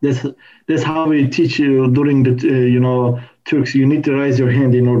 That's how we teach you during the Turks. You need to raise your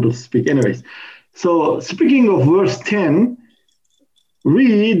hand in order to speak. Anyways, so speaking of verse 10.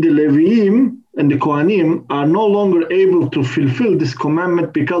 We, the Leviim and the Kohanim, are no longer able to fulfill this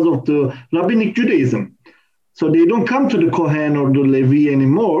commandment because of the rabbinic Judaism. So they don't come to the Kohen or the Levi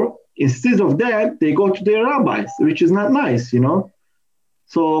anymore. Instead of that, they go to their rabbis, which is not nice,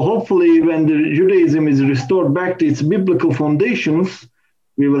 So hopefully when the Judaism is restored back to its biblical foundations,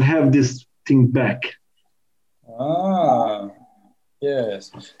 we will have this thing back. Ah,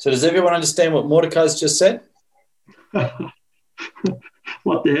 yes. So does everyone understand what Mordecai's just said?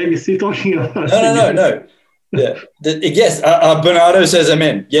 What the heck is he talking about? No. Yeah. Yes, Bernardo says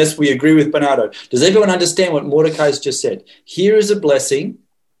amen. Yes, we agree with Bernardo. Does everyone understand what Mordecai's just said? Here is a blessing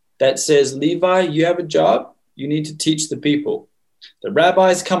that says, Levi, you have a job. You need to teach the people. The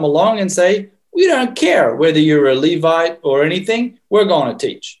rabbis come along and say, we don't care whether you're a Levite or anything. We're going to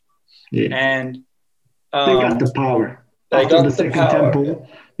teach. Yeah. And they got the power. After the second temple,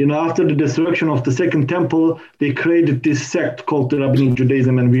 after the destruction of the second temple, they created this sect called the Rabbinic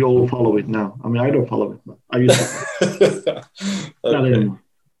Judaism, and we all follow it now. I mean, I don't follow it, but I used to. Not anymore.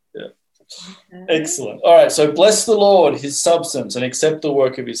 Yeah. Excellent. All right. So bless the Lord, his substance, and accept the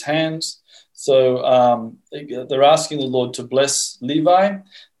work of his hands. So they're asking the Lord to bless Levi.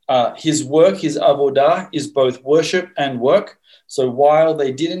 His work, his avodah, is both worship and work. So while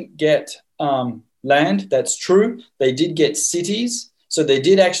they didn't get land, that's true, they did get cities. So they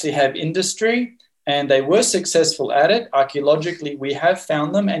did actually have industry, and they were successful at it. Archaeologically, we have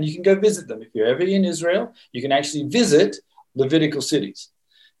found them, and you can go visit them. If you're ever in Israel, you can actually visit Levitical cities.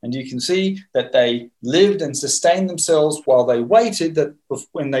 And you can see that they lived and sustained themselves while they waited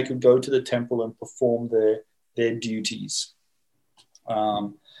when they could go to the temple and perform their duties.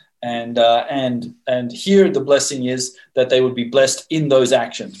 And here the blessing is that they would be blessed in those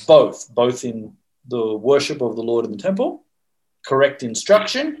actions, both in the worship of the Lord in the temple, correct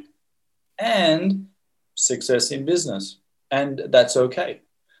instruction, and success in business. And that's okay.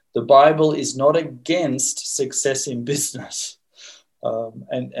 The Bible is not against success in business.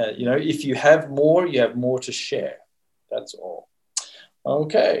 If you have more to share. That's all.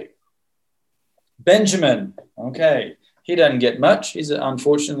 Okay. Benjamin. Okay. He doesn't get much. He's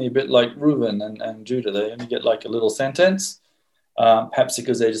unfortunately a bit like Reuben and Judah. They only get like a little sentence, perhaps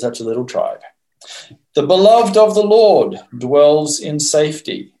because they're such a little tribe. The beloved of the Lord dwells in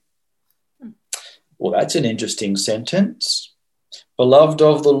safety. Well, that's an interesting sentence. Beloved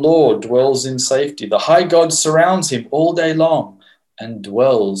of the Lord dwells in safety. The high God surrounds him all day long and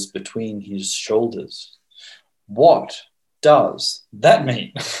dwells between his shoulders. What does that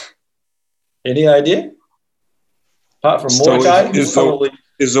mean? Any idea? Apart from Mordecai,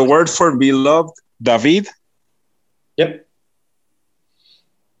 is the word for beloved David? Yep.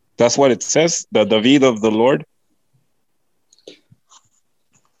 That's what it says, the David of the Lord.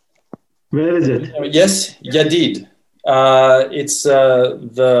 Where is it? Yes, Yadid. It's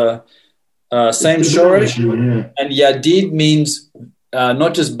the same shoresh, and Yadid means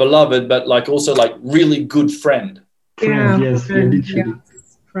not just beloved, but like also like really good friend. Yes, friend.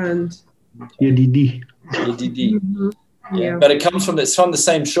 Yadidi. Yadidi. Mm-hmm. Yeah, but it's from the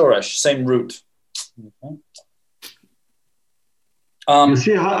same shoresh, same root. Okay. You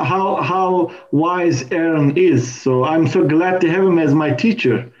see how wise Aaron is. So I'm so glad to have him as my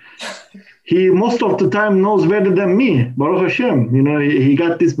teacher. He most of the time knows better than me. Baruch Hashem. You know, he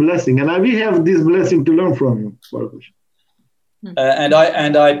got this blessing, and we have this blessing to learn from him. Baruch Hashem.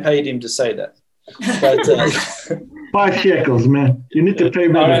 And I paid him to say that. But 5 shekels, man. You need to pay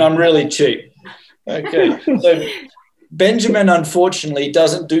better. I mean, I'm really cheap. Okay, so Benjamin unfortunately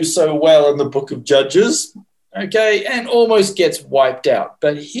doesn't do so well in the book of Judges. Okay, and almost gets wiped out.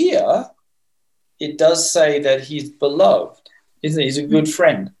 But here, it does say that he's beloved, isn't he? He's a good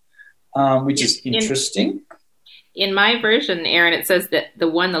friend, which is interesting. In my version, Aaron, it says that the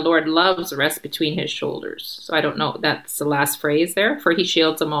one the Lord loves rests between his shoulders. So I don't know. That's the last phrase there. For he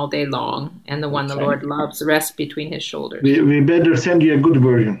shields him all day long, and the one the Lord loves rests between his shoulders. We better send you a good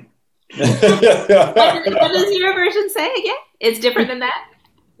version. What does your version say again? It's different than that?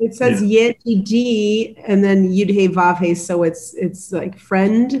 It says Yed and then Yud He Vav He, so it's like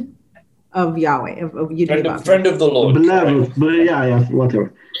friend of Yahweh, of Yud He Vav He. Friend of the Lord. Beloved,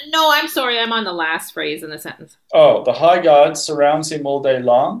 whatever. No, I'm sorry, I'm on the last phrase in the sentence. Oh, the high God surrounds him all day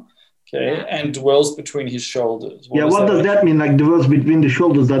long, and dwells between his shoulders. What does that mean, like dwells between the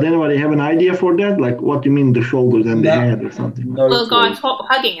shoulders? Does anybody have an idea for that? Like what do you mean the shoulders and the head or something? No, well, God's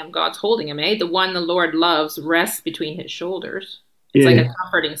hugging him, God's holding him, The one the Lord loves rests between his shoulders. It's like a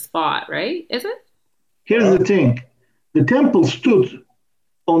comforting spot, right? Is it? Here's the thing. The temple stood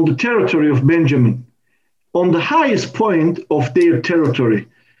on the territory of Benjamin, on the highest point of their territory.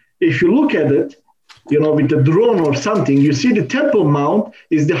 If you look at it, with a drone or something, you see the Temple Mount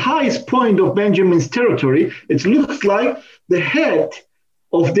is the highest point of Benjamin's territory. It looks like the head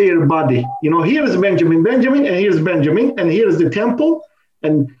of their body. Here is Benjamin, and here's Benjamin, and here's the temple.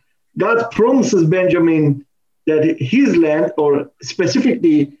 And God promises Benjamin that his land, or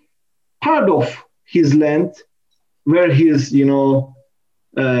specifically part of his land, where his,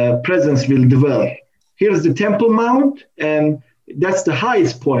 presence will dwell. Here's the Temple Mount, and that's the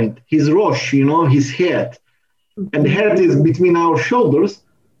highest point. His Rosh, his head. And the head is between our shoulders,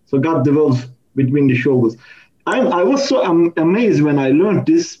 so God dwells between the shoulders. I was so amazed when I learned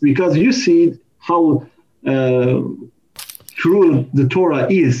this, because you see how true the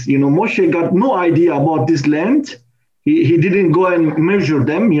Torah is. Moshe got no idea about this land. He didn't go and measure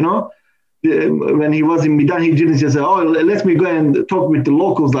them, When he was in Midian, he didn't just say, let me go and talk with the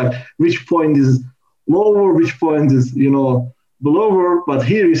locals, like which point is lower, which point is, below. But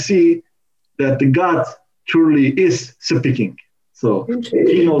here you see that the God truly is speaking. So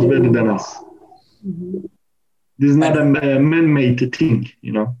he knows better than us. Mm-hmm. This is not a man-made thing,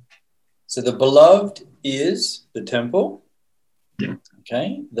 So the beloved is the temple. Yeah.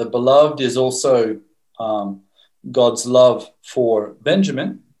 Okay. The beloved is also God's love for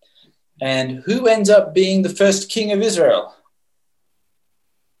Benjamin. And who ends up being the first king of Israel?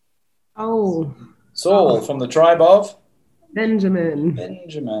 Saul, from the tribe of?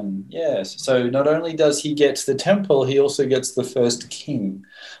 Benjamin, yes. So not only does he get the temple, he also gets the first king,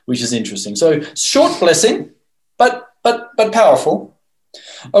 which is interesting. So short blessing, but powerful.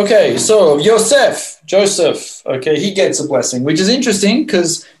 Okay, so Joseph, okay, he gets a blessing, which is interesting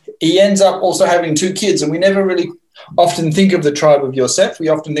because he ends up also having 2 kids, and we never really often think of the tribe of Yosef. We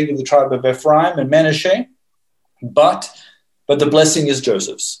often think of the tribe of Ephraim and Manasseh, but the blessing is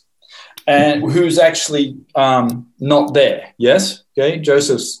Joseph's, and who's actually not there. Yes, okay.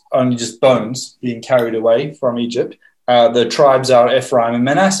 Joseph's only just bones being carried away from Egypt. The tribes are Ephraim and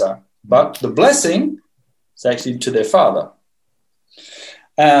Manasseh, but the blessing is actually to their father.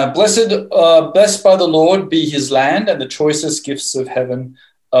 Blessed by the Lord be his land, and the choicest gifts of heaven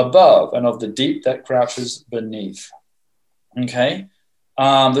above, and of the deep that crouches beneath. Okay.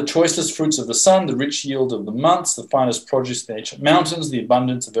 The choicest fruits of the sun, the rich yield of the months, the finest produce of the ancient mountains, the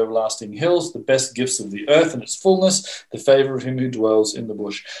abundance of everlasting hills, the best gifts of the earth and its fullness, the favor of him who dwells in the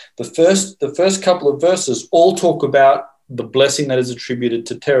bush. The first couple of verses all talk about the blessing that is attributed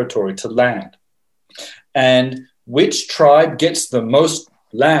to territory, to land. And which tribe gets the most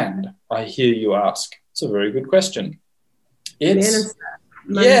land, I hear you ask? It's a very good question. It's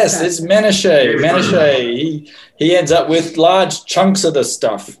Manasseh. Manasseh. He ends up with large chunks of the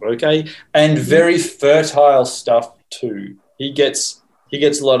stuff, okay, and very fertile stuff too. He gets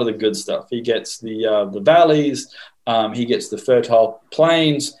a lot of the good stuff. He gets the valleys. He gets the fertile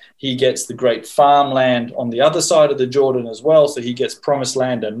plains. He gets the great farmland on the other side of the Jordan as well. So he gets promised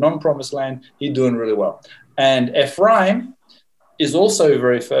land and non-promised land. He's doing really well. And Ephraim is also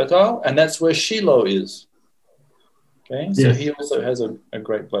very fertile, and that's where Shiloh is. Okay, so he also has a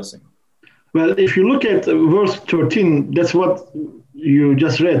great blessing. Well, if you look at verse 13, that's what you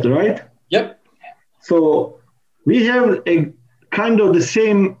just read, right? Yep. So we have a kind of the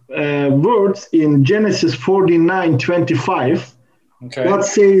same words in Genesis 49:25. Okay. God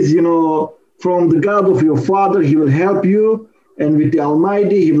says, from the God of your father, he will help you, and with the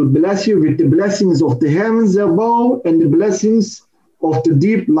Almighty, he will bless you with the blessings of the heavens above and the blessings of the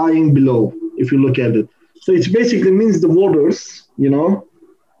deep lying below, if you look at it. So it basically means the waters,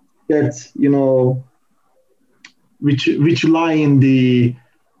 that, which lie in the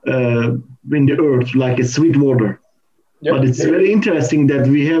earth like a sweet water. Yep. But it's very interesting that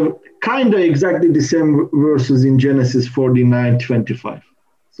we have kind of exactly the same verses in Genesis 49:25.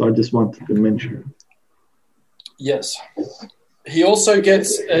 So I just wanted to mention. Yes. He also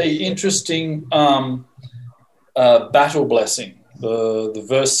gets an interesting battle blessing, the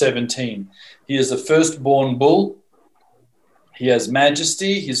verse 17. He is the firstborn bull. He has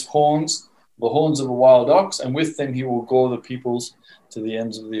majesty, his horns, the horns of a wild ox, and with them he will gore the peoples to the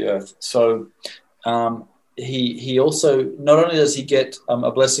ends of the earth. So he also, not only does he get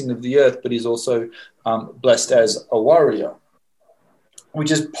a blessing of the earth, but he's also blessed as a warrior,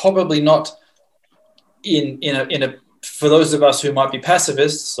 which is probably not in a for those of us who might be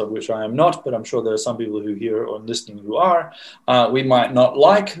pacifists, of which I am not, but I'm sure there are some people who hear or listening who are, we might not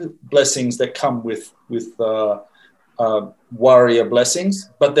like blessings that come with warrior blessings,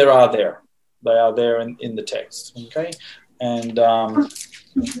 but they are there. They are there in the text, okay? And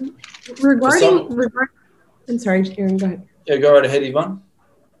regarding, I'm sorry, Aaron, go ahead. Yeah, go right ahead, Yvonne.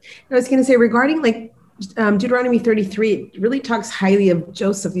 I was going to say, regarding Deuteronomy 33, it really talks highly of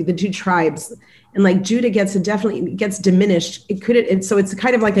Joseph, the two tribes. And Judah definitely gets diminished. So it's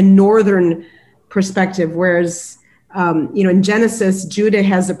kind of like a northern perspective, whereas in Genesis, Judah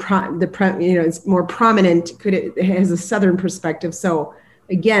has it's more prominent. It has a southern perspective. So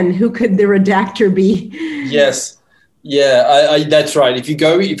again, who could the redactor be? Yes, yeah, that's right. If you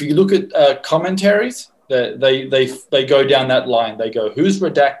look at commentaries, they go down that line. They go, who's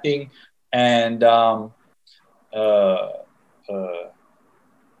redacting, and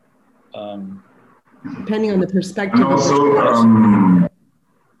depending on the perspective. And also,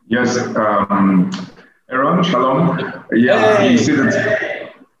 yes, Aaron, shalom. Yeah, hey. You see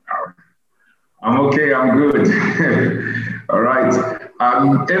that? I'm okay, I'm good. All right.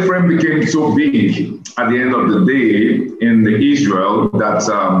 Ephraim became so big at the end of the day in Israel that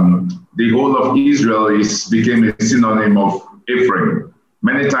the whole of Israel became a synonym of Ephraim.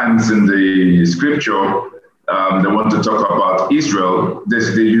 Many times in the scripture, they want to talk about Israel, they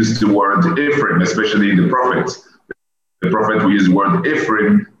use the word Ephraim, especially in the prophets. The prophet will use the word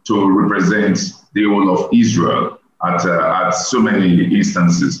Ephraim to represent the whole of Israel at so many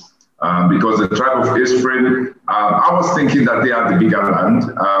instances. Because the tribe of Ephraim, I was thinking that they had the bigger land,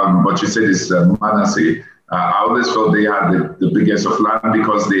 but you said it's Manasseh. I always felt they had the biggest of land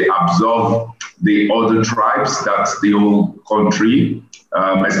because they absorbed the other tribes. That's the whole country,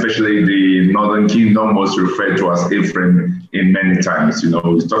 especially the northern kingdom was referred to as Ephraim in many times. We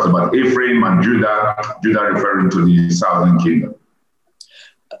talked about Ephraim and Judah referring to the southern kingdom.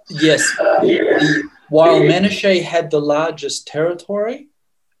 Yes. While Manasseh had the largest territory,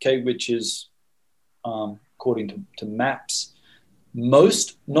 okay, which is, according to maps,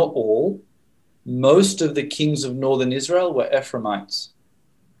 most, not all, most of the kings of northern Israel were Ephraimites.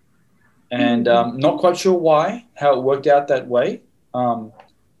 And not quite sure why, how it worked out that way.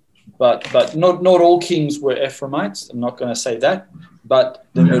 But not all kings were Ephraimites. I'm not going to say that, but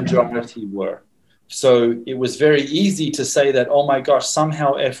the majority were. So it was very easy to say that, oh my gosh,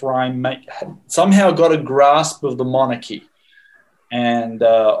 somehow Ephraim somehow got a grasp of the monarchy and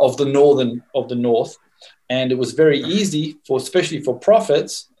of the north, and it was very easy especially for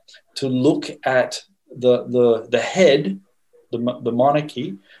prophets, to look at the head the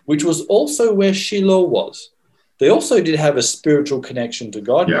monarchy, which was also where Shiloh was. They also did have a spiritual connection to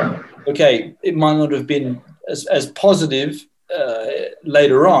God. Yeah. Okay, it might not have been as positive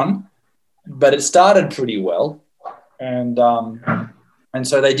later on, but it started pretty well. And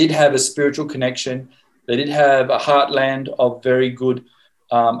so they did have a spiritual connection. They did have a heartland of very good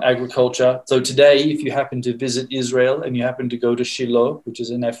agriculture. So today, if you happen to visit Israel and you happen to go to Shiloh, which is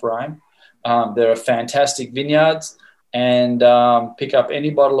in Ephraim, there are fantastic vineyards, and pick up any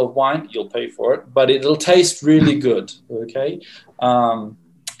bottle of wine, you'll pay for it, but it'll taste really good, okay?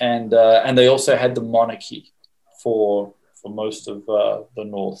 And they also had the monarchy for most of the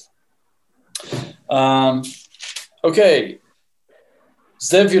north. Okay,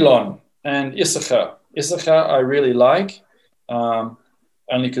 Zebulon and Issachar. Issachar I really like,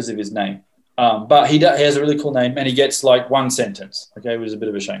 only because of his name. But he has a really cool name, and he gets like one sentence, okay, which is a bit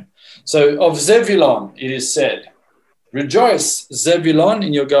of a shame. So of Zebulon, it is said, rejoice, Zebulon,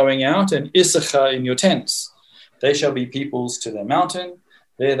 in your going out, and Issachar in your tents. They shall be peoples to their mountain.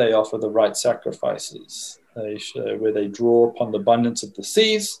 There they offer the right sacrifices, where they draw upon the abundance of the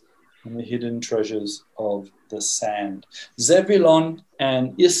seas and the hidden treasures of the sand. Zebulon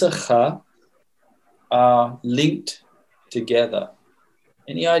and Issachar are linked together.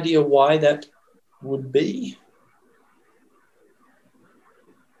 Any idea why that would be?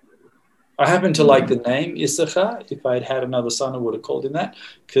 I happen to like the name Issachar. If I had had another son, I would have called him that,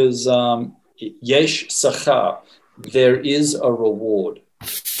 because Yesh Sachar, there is a reward,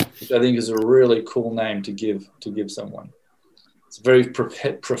 which I think is a really cool name to give someone. It's a very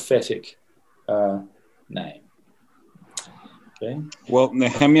prophetic name. Okay. Well,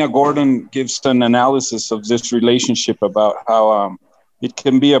 Nehemiah Gordon gives an analysis of this relationship about how it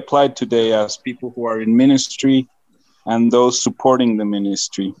can be applied today as people who are in ministry and those supporting the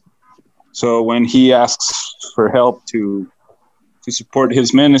ministry. So when he asks for help to support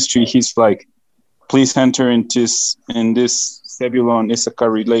his ministry, he's like, please enter in this Zebulon Issachar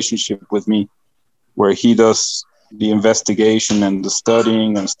relationship with me, where he does the investigation and the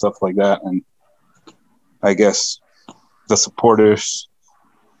studying and stuff like that. And I guess the supporters,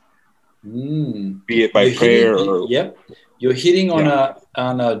 be it by prayer or... Yep. You're hitting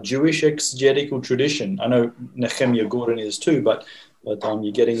on a Jewish exegetical tradition. I know Nehemiah Gordon is too, but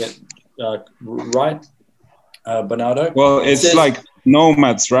you're getting it right, Bernardo. Well, it says, like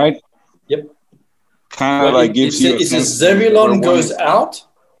nomads, right? Yep. Kind of like gives you. It says Zebulon goes out,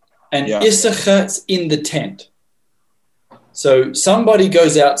 and Issachar's in the tent. So somebody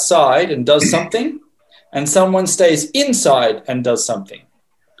goes outside and does something, and someone stays inside and does something.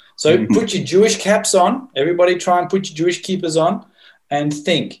 So put your Jewish caps on. Everybody try and put your Jewish keepers on and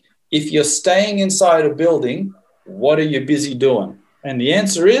think, if you're staying inside a building, what are you busy doing? And the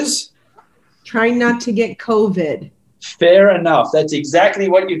answer is? Trying not to get COVID. Fair enough. That's exactly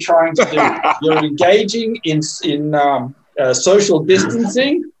what you're trying to do. You're engaging in social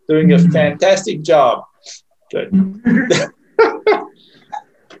distancing, doing a fantastic job. Good.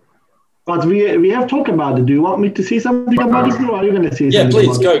 But we have talked about it. Do you want me to say something about it, or are you going to say something?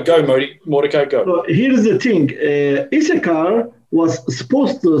 Yeah, please, go, Mordecai, go. So here's the thing. Issachar was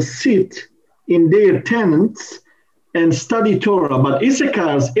supposed to sit in their tents and study Torah, but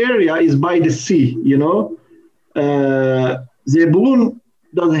Issachar's area is by the sea, you know. Zebulun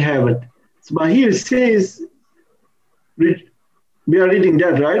doesn't have it. But here it says, we are reading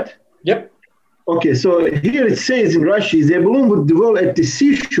that, right? Yep. Okay, so here it says in Rashi, Zebulun would dwell at the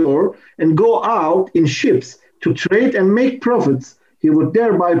seashore and go out in ships to trade and make profits. He would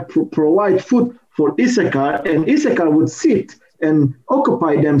thereby provide food for Issachar, and Issachar would sit and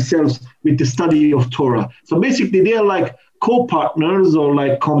occupy themselves with the study of Torah. So basically, they are like co-partners or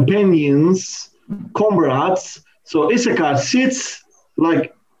like companions, comrades. So Issachar sits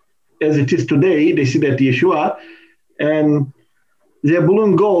like as it is today. They sit at Yeshua, and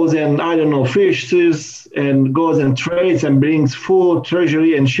Zebulun goes and, I don't know, fishes and goes and trades and brings food,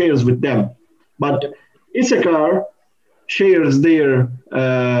 treasury, and shares with them. But Issachar shares their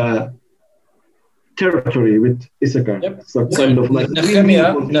territory with Issachar. Yep. So kind of like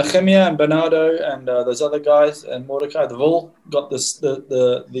Nehemiah and Bernardo and those other guys and Mordecai, they've all got this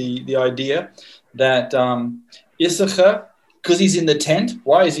the idea that Issachar, because he's in the tent.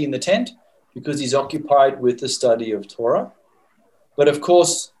 Why is he in the tent? Because he's occupied with the study of Torah. But of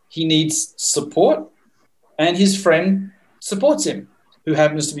course, he needs support, and his friend supports him, who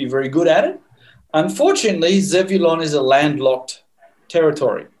happens to be very good at it. Unfortunately, Zebulon is a landlocked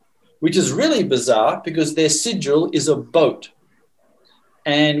territory, which is really bizarre because their sigil is a boat,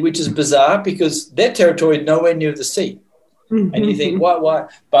 and which is bizarre because their territory is nowhere near the sea. Mm-hmm. And you think, why?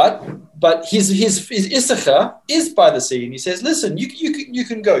 But his Issachar is by the sea, and he says, listen, you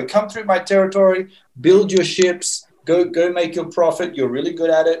can go, come through my territory, build your ships, go make your profit. You're really good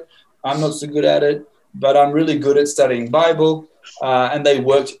at it. I'm not so good at it, but I'm really good at studying Bible. And they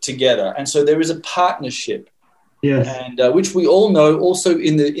worked together, and so there is a partnership. Yes, and which we all know also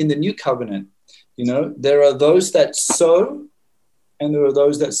in the New Covenant. You know, there are those that sow, and there are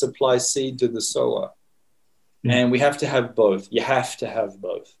those that supply seed to the sower. And we have to have both. You have to have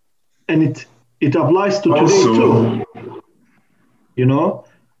both. And it applies to today too. You know,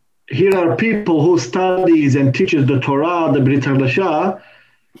 here are people who studies and teaches the Torah, the Brit Hadashah,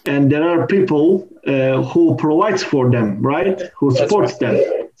 and there are people who provides for them, right? Who supports them.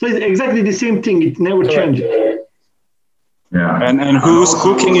 So it's exactly the same thing. It never changes. Yeah. And who's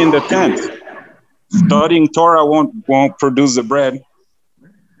cooking in the tent? Studying Torah won't produce the bread.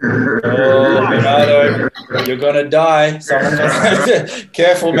 Oh, you're gonna die.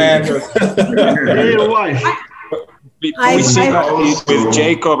 Careful, man. Your wife. We see that with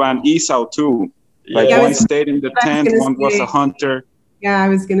Jacob and Esau too. Like one stayed in the tent, one was a hunter. Yeah, I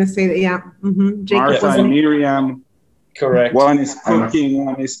was gonna say that. Yeah, Jacob Martha and Miriam. Correct. One is cooking,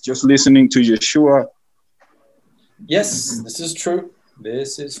 one is just listening to Yeshua. Yes, this is true.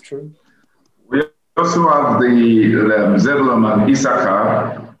 This is true. We also have the Zebulun and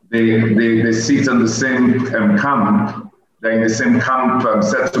Issachar. They sit in the same camp. They're in the same camp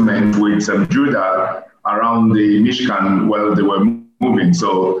settlement with Judah around the Mishkan while they were moving.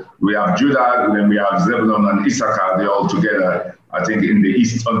 So we have Judah, and then we have Zebulun and Issachar. They're all together, I think, on the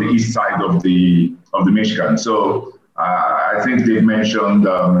east side of the Mishkan. So I think they've mentioned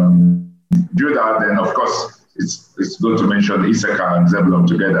Judah. Then of course it's good to mention Issachar and Zebulun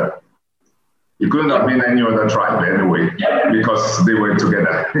together. It couldn't have been any other tribe anyway, because they were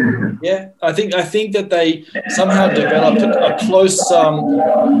together. Yeah, I think that they somehow developed a close,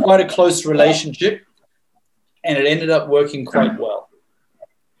 quite a close relationship, and it ended up working quite well.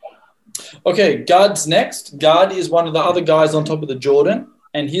 Okay, Gad's next. Gad is one of the other guys on top of the Jordan,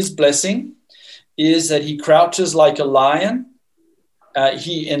 and his blessing is that he crouches like a lion.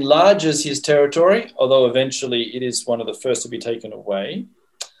 He enlarges his territory, although eventually it is one of the first to be taken away.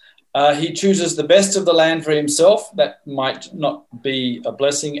 He chooses the best of the land for himself. That might not be a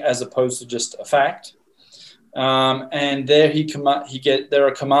blessing as opposed to just a fact. And there there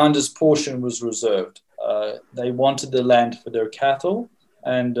a commander's portion was reserved. They wanted the land for their cattle,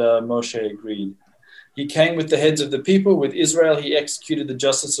 and Moshe agreed. He came with the heads of the people. With Israel, he executed the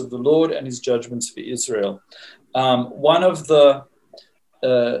justice of the Lord and his judgments for Israel. One of the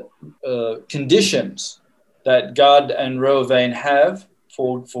conditions that Gad and Reuven have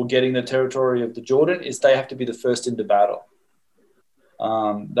for getting the territory of the Jordan is they have to be the first into battle.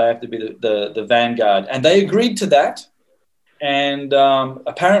 They have to be the vanguard. And they agreed to that. And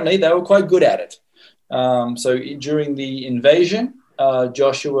apparently they were quite good at it. So during the invasion,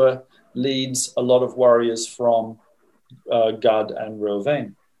 Joshua leads a lot of warriors from Gad and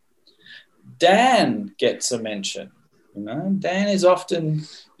Reuven. Dan gets a mention. You know, Dan is often,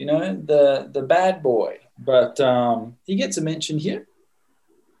 you know, the bad boy, but he gets a mention here.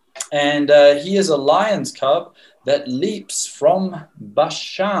 And he is a lion's cub that leaps from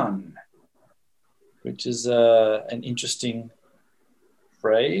Bashan, which is an interesting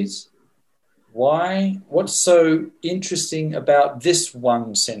phrase. Why? What's so interesting about this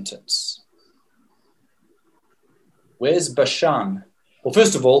one sentence? Where's Bashan? Well,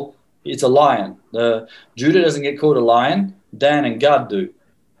 first of all, it's a lion. Judah doesn't get called a lion. Dan and Gad do,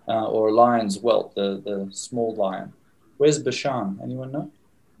 or a lion's whelp, the small lion. Where's Bashan? Anyone know?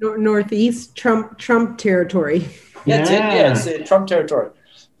 Northeast Trump territory. Yeah, it's Trump territory.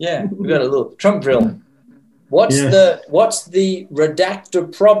 Yeah, we got a little Trump drill. What's the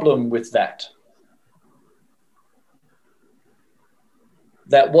redactor problem with that?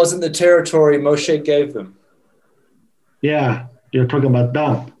 That wasn't the territory Moshe gave them. Yeah, you're talking about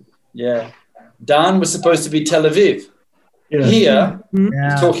Dan. Yeah, Dan was supposed to be Tel Aviv. Yeah. Here,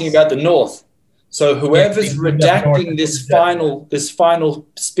 he's talking about the north. So whoever's redacting this final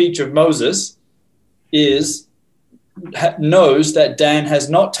speech of Moses knows that Dan has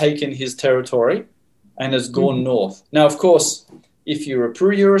not taken his territory and has gone north. Now, of course, if you're a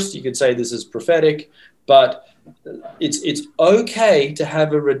purist, you could say this is prophetic, but it's okay to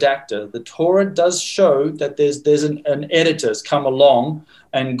have a redactor. The Torah does show that there's an editor's come along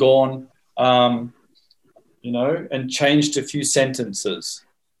and gone, and changed a few sentences.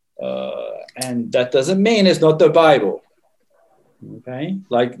 And that doesn't mean it's not the Bible. Okay,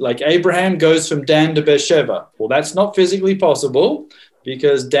 like Abraham goes from Dan to Beersheba. Well, that's not physically possible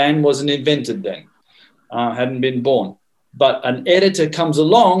because Dan wasn't invented then, hadn't been born. But an editor comes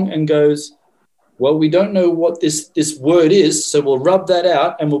along and goes, well, we don't know what this word is, so we'll rub that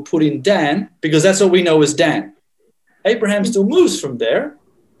out and we'll put in Dan, because that's all we know as Dan. Abraham still moves from there,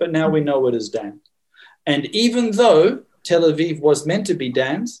 but now we know it as Dan. And even though Tel Aviv was meant to be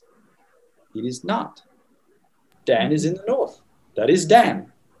Dan's, it is not. Dan is in the north. That is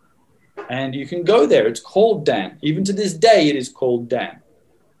Dan. And you can go there. It's called Dan. Even to this day, it is called Dan.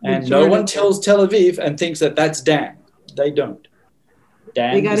 And no one tells Tel Aviv and thinks that that's Dan. They don't.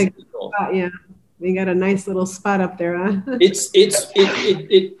 Dan they got a good spot, yeah. They got a nice little spot up there, huh? It's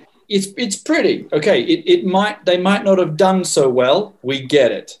pretty. Okay. They might not have done so well. We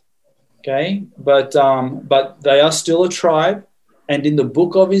get it. Okay. But they are still a tribe, and in the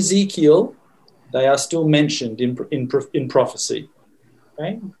book of Ezekiel, they are still mentioned in prophecy.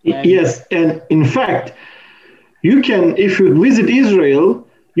 Okay. Yes, and in fact, you can, if you visit Israel,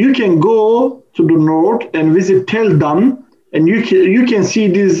 you can go to the north and visit Tel Dan, and you can see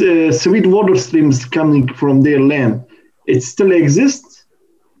these sweet water streams coming from their land. It still exists,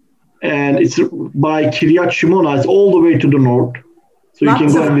 and it's by Kiryat Shimona. It's all the way to the north, so you can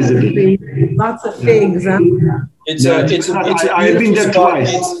go and visit it. Lots of figs. Huh? I've been there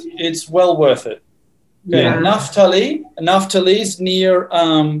twice. It's well worth it. Okay. Yeah. Naphtali's near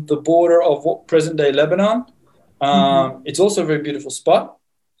the border of present-day Lebanon. It's also a very beautiful spot.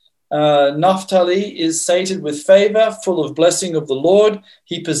 Naphtali is sated with favor, full of blessing of the Lord.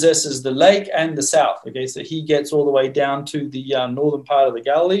 He possesses the lake and the south. Okay, so he gets all the way down to the northern part of the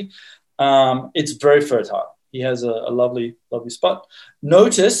Galilee. It's very fertile. He has a lovely, lovely spot.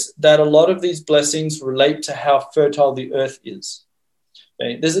 Notice that a lot of these blessings relate to how fertile the earth is.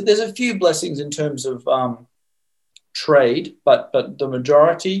 Okay? There's a few blessings in terms of trade, but the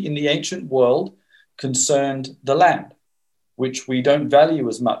majority in the ancient world concerned the land, which we don't value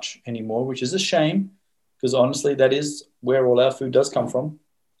as much anymore, which is a shame, because honestly, that is where all our food does come from,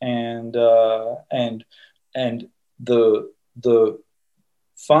 and the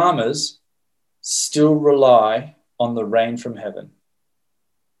farmers still rely on the rain from heaven.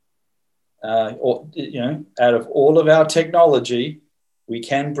 Out of all of our technology, we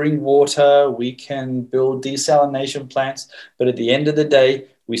can bring water, we can build desalination plants, but at the end of the day,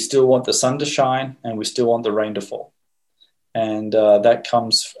 we still want the sun to shine and we still want the rain to fall. And that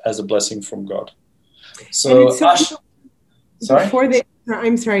comes as a blessing from God. So, sorry.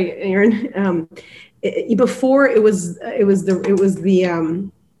 I'm sorry, Aaron. Before it was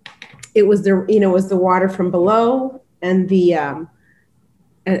the water from below and the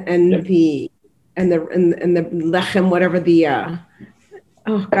lechem, whatever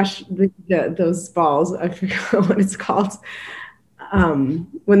those balls, I forgot what it's called.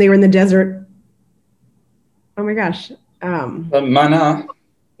 When they were in the desert. Oh my gosh. Manna.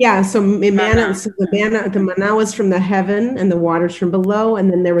 Yeah, so the manna was from the heaven and the waters from below, and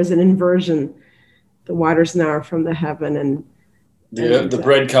then there was an inversion. The waters now are from the heaven, and the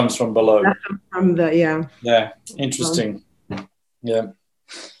bread comes from below. From yeah, interesting.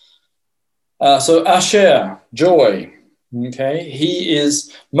 So Asher, joy. Okay, he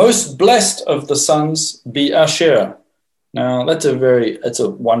is most blessed of the sons. Be Asher. Now that's a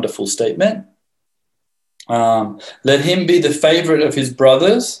wonderful statement. Let him be the favorite of his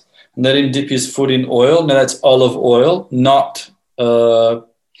brothers, and let him dip his foot in oil. Now that's olive oil, not the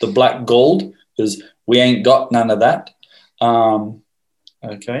black gold, because we ain't got none of that.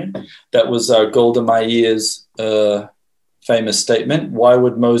 Okay, that was Golda Meir's famous statement. Why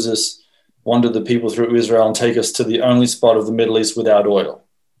would Moses wander the people through Israel and take us to the only spot of the Middle East without oil?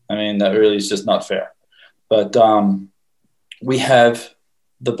 I mean, that really is just not fair. But we have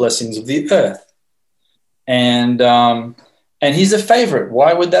the blessings of the earth. And he's a favorite.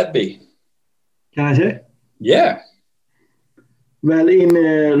 Why would that be? Can I say? Yeah. Well, in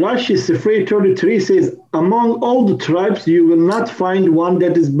Rashi Sifrei 33 says, among all the tribes, you will not find one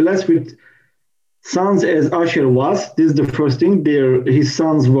that is blessed with sons as Asher was. This is the first thing. His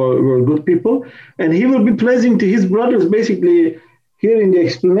sons were good people. And he will be pleasing to his brothers. Basically, here in the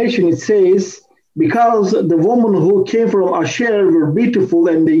explanation, it says, because the women who came from Asher were beautiful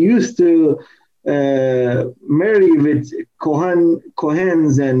and they used to marry with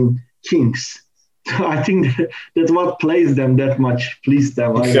Kohens and kings. I think that's what pleased them that much.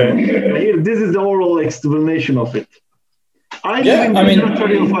 Okay. This is the oral explanation of it. I live in the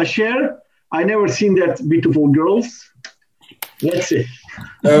territory of Asher. I never seen that beautiful girls. Let's see.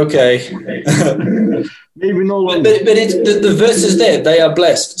 Okay. Maybe no longer. But the verse is there. They are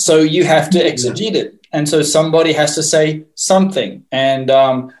blessed. So you have to exegete it. And so somebody has to say something. And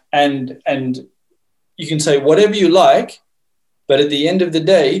you can say whatever you like, but at the end of the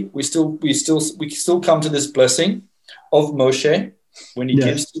day, we still come to this blessing. of Moshe, when he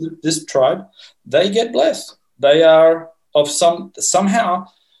gives to this tribe, they get blessed. They are of somehow,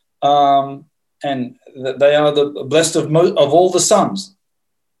 and they are the blessed of all the sons.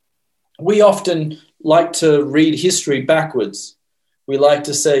 We often like to read history backwards. We like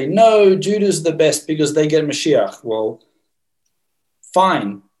to say, no, Judah's the best because they get Mashiach. Well,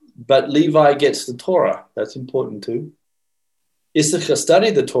 fine, but Levi gets the Torah. That's important too. Issachar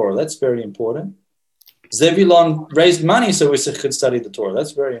studied the Torah. That's very important. Zebulon raised money so Issachar could study the Torah.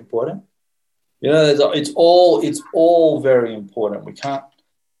 That's very important. You know, it's all very important. We can't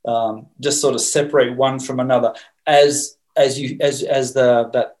just sort of separate one from another. As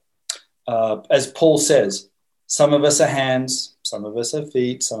Paul says, some of us are hands, some of us are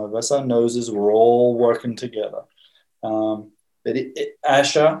feet, some of us are noses. We're all working together. But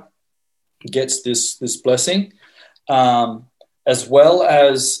Asher gets this blessing, as well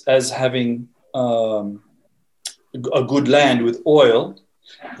as having a good land with oil.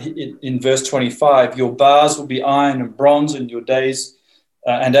 In verse 25, your bars will be iron and bronze, and your days,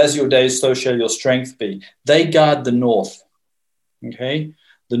 and as your days, so shall your strength be. They guard the north. Okay,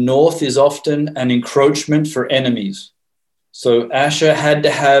 the north is often an encroachment for enemies, so Asher had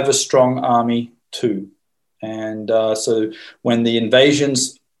to have a strong army too. And so when the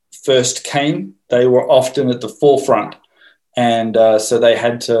invasions first came, they were often at the forefront, and so they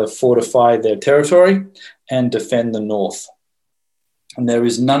had to fortify their territory and defend the north. And there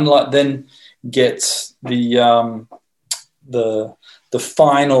is none like. Then gets the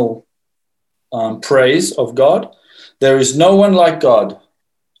final praise of God. There is no one like God.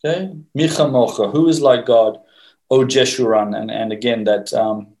 Okay, Micha Mocha, who is like God? O Jeshurun, and again that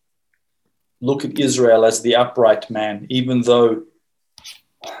look at Israel as the upright man, even though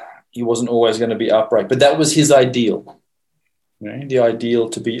he wasn't always going to be upright, but that was his ideal. Okay? The ideal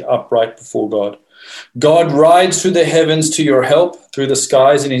to be upright before God. God rides through the heavens to your help, through the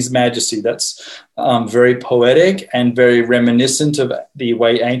skies in his majesty. That's very poetic and very reminiscent of the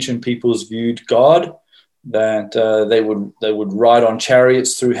way ancient peoples viewed God, that they would ride on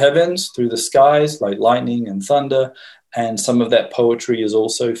chariots through heavens, through the skies, like lightning and thunder. And some of that poetry is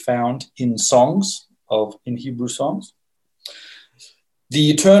also found in songs, in Hebrew songs. The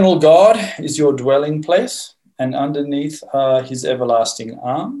eternal God is your dwelling place, and underneath his everlasting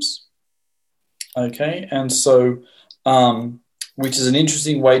arms. Okay, and so, which is an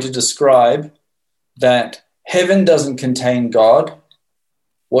interesting way to describe that heaven doesn't contain God.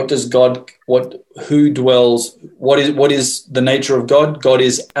 What is the nature of God? God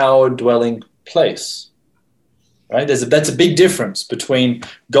is our dwelling place. Right? That's a big difference between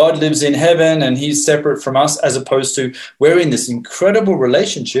God lives in heaven and he's separate from us, as opposed to we're in this incredible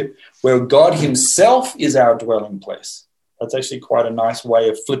relationship where God himself is our dwelling place. That's actually quite a nice way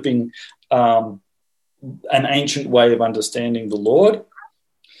of flipping an ancient way of understanding the Lord.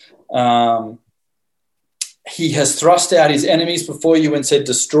 He has thrust out his enemies before you and said,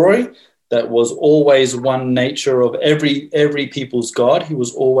 destroy. That was always one nature of every people's God. He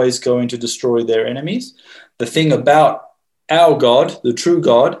was always going to destroy their enemies. The thing about our God, the true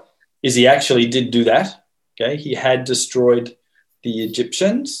God, is he actually did do that. Okay, he had destroyed the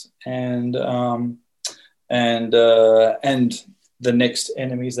Egyptians and the next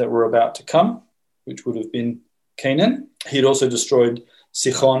enemies that were about to come, which would have been Canaan. He'd also destroyed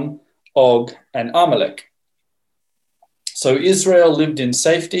Sichon, Og, and Amalek. So Israel lived in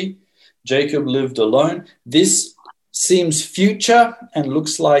safety. Jacob lived alone. This seems future and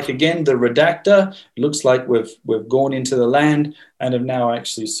looks like, again, the redactor. It looks like we've gone into the land and have now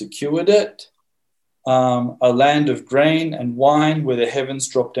actually secured it. A land of grain and wine where the heavens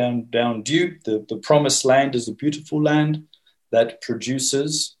drop down dew. The promised land is a beautiful land that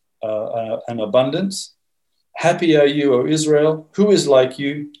produces an abundance. Happy are you, O Israel. Who is like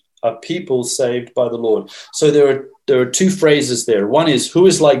you? A people saved by the Lord. So there are two phrases there. One is, who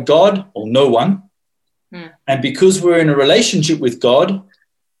is like God? Or no one. And because we're in a relationship with God,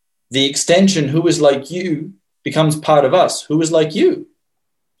 the extension, who is like you, becomes part of us. Who is like you?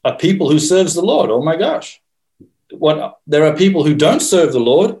 A people who serves the Lord. Oh my gosh. There are people who don't serve the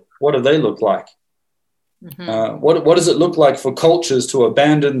Lord. What do they look like? Mm-hmm. What does it look like for cultures to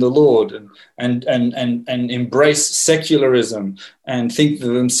abandon the Lord and embrace secularism and think of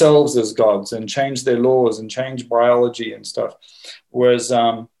themselves as gods and change their laws and change biology and stuff? Whereas,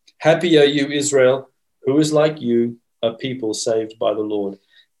 happy are you, Israel, who is like you, a people saved by the Lord.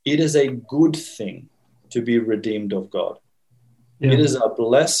 It is a good thing to be redeemed of God. Yeah. It is a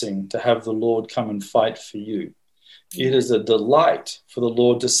blessing to have the Lord come and fight for you. It is a delight for the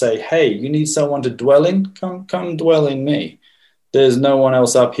Lord to say, hey, you need someone to dwell in? Come dwell in me. There's no one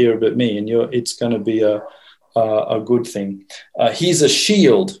else up here but me. And it's going to be a a good thing. He's a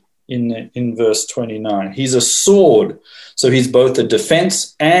shield in verse 29. He's a sword. So he's both a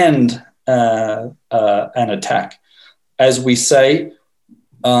defense and an attack. As we say,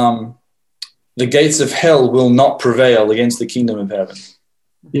 the gates of hell will not prevail against the kingdom of heaven.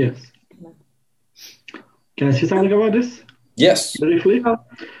 Yes. Can I say something about this? Yes. Briefly.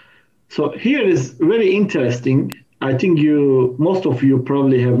 So here is very interesting. I think most of you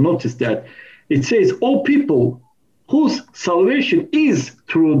probably have noticed that. It says, all people whose salvation is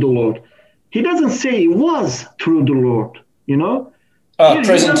through the Lord. He doesn't say it was through the Lord, you know?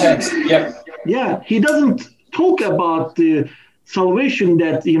 Present tense, yep. Yeah, he doesn't talk about the salvation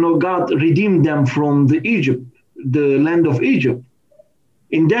that, God redeemed them from the land of Egypt.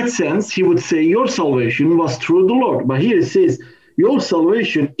 In that sense, he would say your salvation was through the Lord. But here it says, your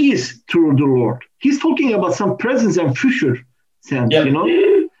salvation is through the Lord. He's talking about some present and future sense, yep.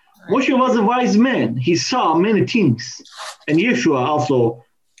 Moshe was a wise man. He saw many things. And Yeshua also,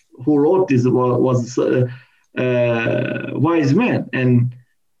 who wrote this, was a wise man. And,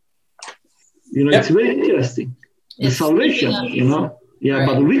 yep. It's very interesting. The salvation, Yeah, right.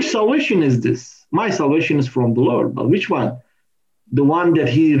 But which salvation is this? My salvation is from the Lord. But which one? The one that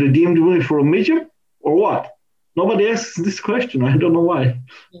he redeemed me from Egypt or what? Nobody asks this question. I don't know why.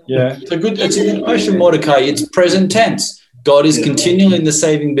 Yeah, it's a good question, Mordecai. It's present tense. God is continually in the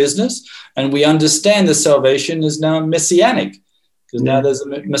saving business, and we understand the salvation is now messianic because now there's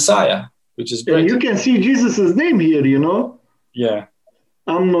a Messiah, which is great. And you can see Jesus' name here, Yeah.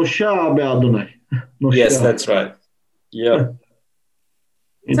 Am Nosha Be'Adonai. Yes, that's right. Yeah.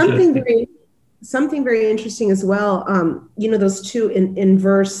 Something very interesting as well. Those two in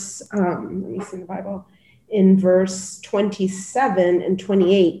verse, let me see the Bible, in verse 27 and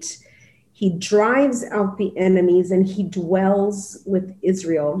 28, he drives out the enemies and he dwells with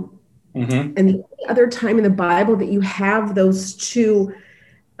Israel. Mm-hmm. And the other time in the Bible that you have those two,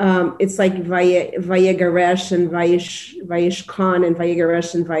 it's like Vayegaresh and Vayishkan and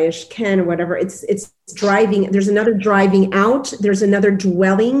Vayegaresh and Vayishken or whatever. It's driving. There's another driving out. There's another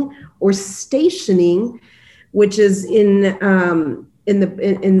dwelling or stationing, which is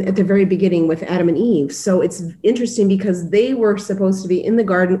at the very beginning with Adam and Eve. So it's interesting because they were supposed to be in the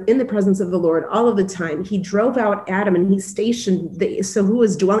garden in the presence of the Lord all of the time. He drove out Adam and he stationed. So who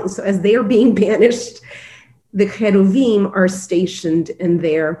is dwelling? So as they are being banished, the cheruvim are stationed in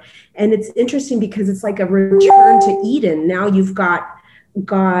there. And it's interesting because it's like a return to Eden. Now you've got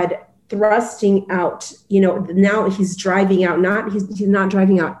God thrusting out, now he's driving out, he's not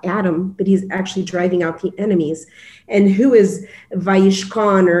driving out Adam, but he's actually driving out the enemies. And who is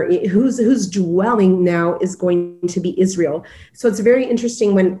Vayishkan, or who's dwelling now is going to be Israel. So it's very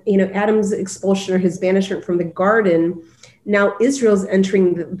interesting when, Adam's expulsion or his banishment from the garden, now Israel's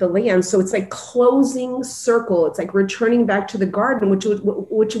entering the land. So it's like closing circle. It's like returning back to the garden,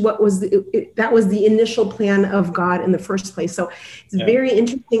 that was the initial plan of God in the first place. So it's very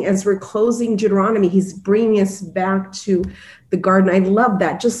interesting as we're closing Deuteronomy, he's bringing us back to the garden. I love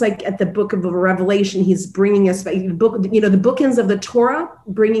that. Just like at the book of Revelation, he's bringing us back, the bookends of the Torah,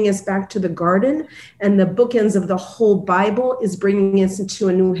 bringing us back to the garden, and the bookends of the whole Bible is bringing us into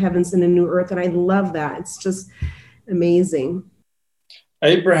a new heavens and a new earth. And I love that. It's just amazing.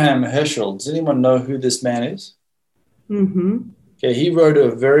 Abraham Heschel. Does anyone know who this man is? Mm-hmm. Okay, he wrote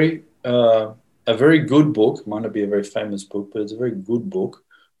a very good book. It might not be a very famous book, but it's a very good book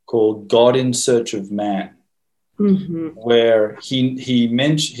called God in Search of Man, mm-hmm. where he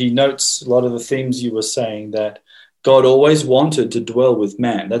notes a lot of the themes you were saying, that God always wanted to dwell with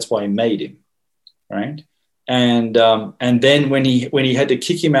man. That's why he made him, right? And then when he had to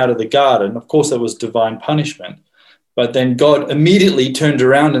kick him out of the garden, of course that was divine punishment. But then God immediately turned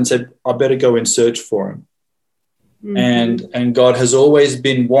around and said, I better go and search for him. Mm-hmm. And God has always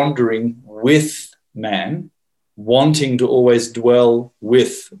been wandering with man, wanting to always dwell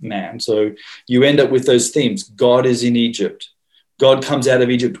with man. So you end up with those themes. God is in Egypt. God comes out of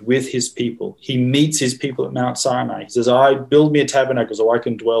Egypt with his people. He meets his people at Mount Sinai. He says, I build me a tabernacle so I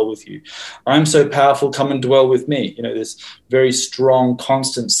can dwell with you. I'm so powerful, come and dwell with me. This very strong,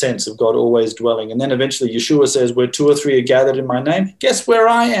 constant sense of God always dwelling. And then eventually Yeshua says, where two or three are gathered in my name, guess where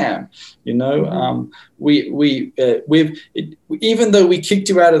I am? Even though we kicked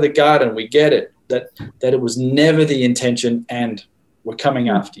you out of the garden, we get it, that it was never the intention, and we're coming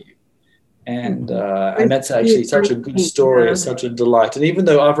after you. And that's actually such a good story, such a delight. And even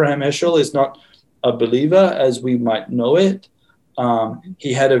though Abraham Heschel is not a believer as we might know it,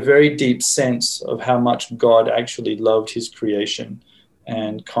 he had a very deep sense of how much God actually loved his creation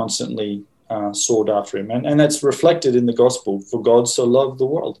and constantly sought after him. And that's reflected in the gospel, for God so loved the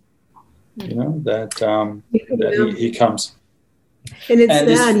world. you know, that he comes. And it's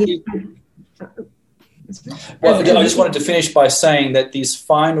sad. Well, I just wanted to finish by saying that these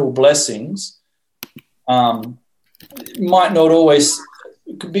final blessings might not always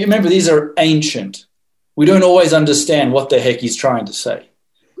be, remember, these are ancient. We don't always understand what the heck he's trying to say.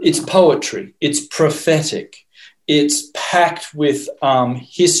 It's poetry. It's prophetic. It's packed with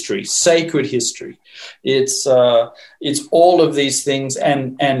history, sacred history. It's all of these things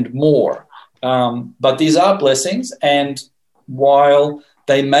and more. But these are blessings, and while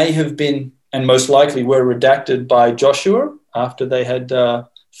they may have been, and most likely were, redacted by Joshua after they had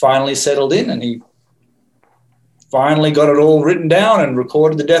finally settled in, and he finally got it all written down and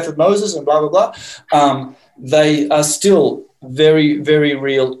recorded the death of Moses and blah, blah, blah, they are still very, very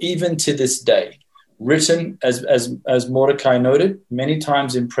real even to this day, written, as Mordecai noted, many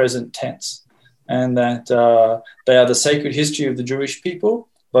times in present tense, and that they are the sacred history of the Jewish people,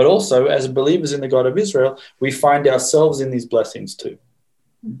 but also as believers in the God of Israel, we find ourselves in these blessings too.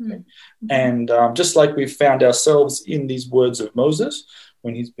 Mm-hmm. And just like we've found ourselves in these words of Moses,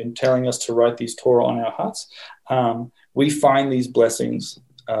 when he's been telling us to write these Torah on our hearts, we find these blessings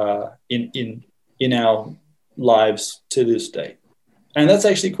in our lives to this day. And that's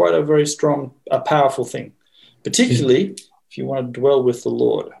actually quite a very strong, a powerful thing, particularly if you want to dwell with the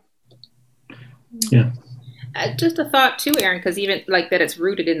Lord. Yeah. Just a thought too, Aaron, because even like that it's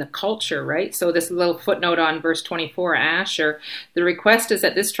rooted in the culture, right? So this little footnote on verse 24, Asher, the request is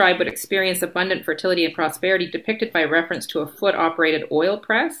that this tribe would experience abundant fertility and prosperity, depicted by reference to a foot-operated oil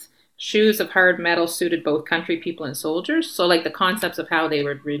press, shoes of hard metal suited both country people and soldiers. So like the concepts of how they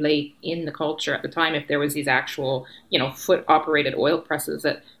would relate in the culture at the time, if there was these actual, foot-operated oil presses,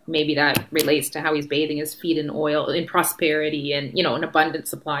 that maybe that relates to how he's bathing his feet in oil, in prosperity and, an abundant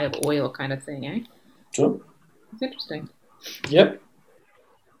supply of oil kind of thing, eh? Sure. It's interesting. Yep.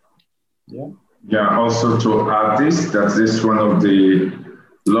 Yeah. Yeah, also to add that this is one of the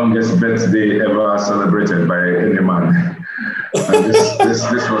longest birthday ever celebrated by any man. And this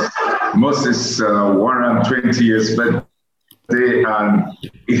was Moses' 120 years birthday, and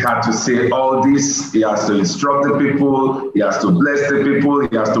he had to say all this. He has to instruct the people, he has to bless the people,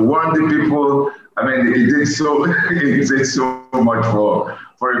 he has to warn the people. I mean, he did so much for a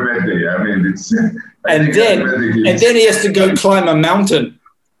birthday. I mean, it's and then he has to go climb a mountain.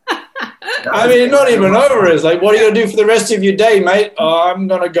 I mean, it's not even over. It's like, what are you going to do for the rest of your day, mate? Oh, I'm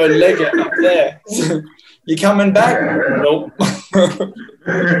going to go leg it up there. You coming back? Nope.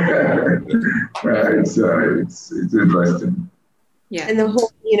 It's interesting. Yeah. And the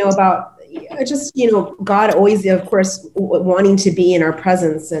whole, about just, God always, of course, wanting to be in our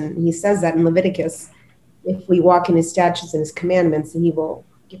presence. And he says that in Leviticus, if we walk in his statutes and his commandments, and he will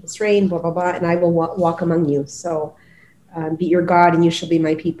give us rain, blah, blah, blah, and I will walk among you. So be your God and you shall be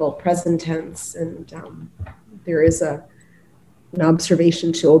my people, present tense. And there is an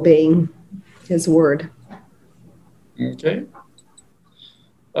observation to obeying his word. Okay.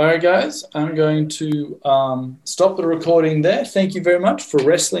 All right, guys, I'm going to stop the recording there. Thank you very much for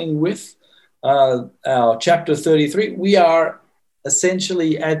wrestling with our chapter 33. We are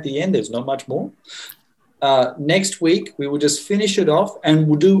essentially at the end. There's not much more. Next week, we will just finish it off and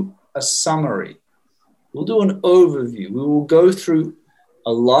we'll do a summary. We'll do an overview. We will go through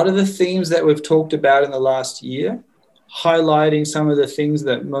a lot of the themes that we've talked about in the last year, highlighting some of the things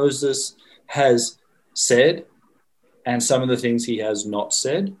that Moses has said and some of the things he has not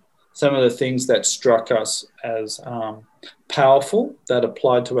said, some of the things that struck us as powerful that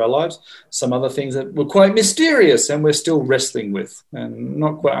applied to our lives, some other things that were quite mysterious and we're still wrestling with and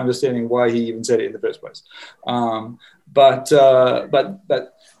not quite understanding why he even said it in the first place. But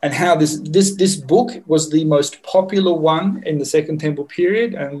and how this book was the most popular one in the Second Temple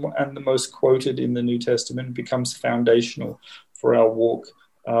period and the most quoted in the New Testament. It becomes foundational for our walk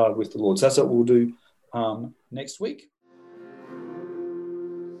with the Lord. So that's what we'll do next week.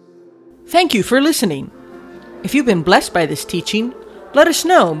 Thank you for listening. If you've been blessed by this teaching, let us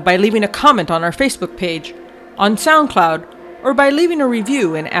know by leaving a comment on our Facebook page, on SoundCloud, or by leaving a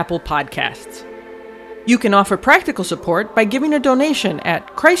review in Apple Podcasts. You can offer practical support by giving a donation at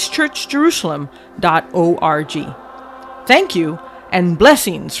christchurchjerusalem.org. Thank you, and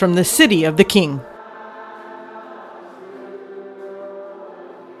blessings from the City of the King.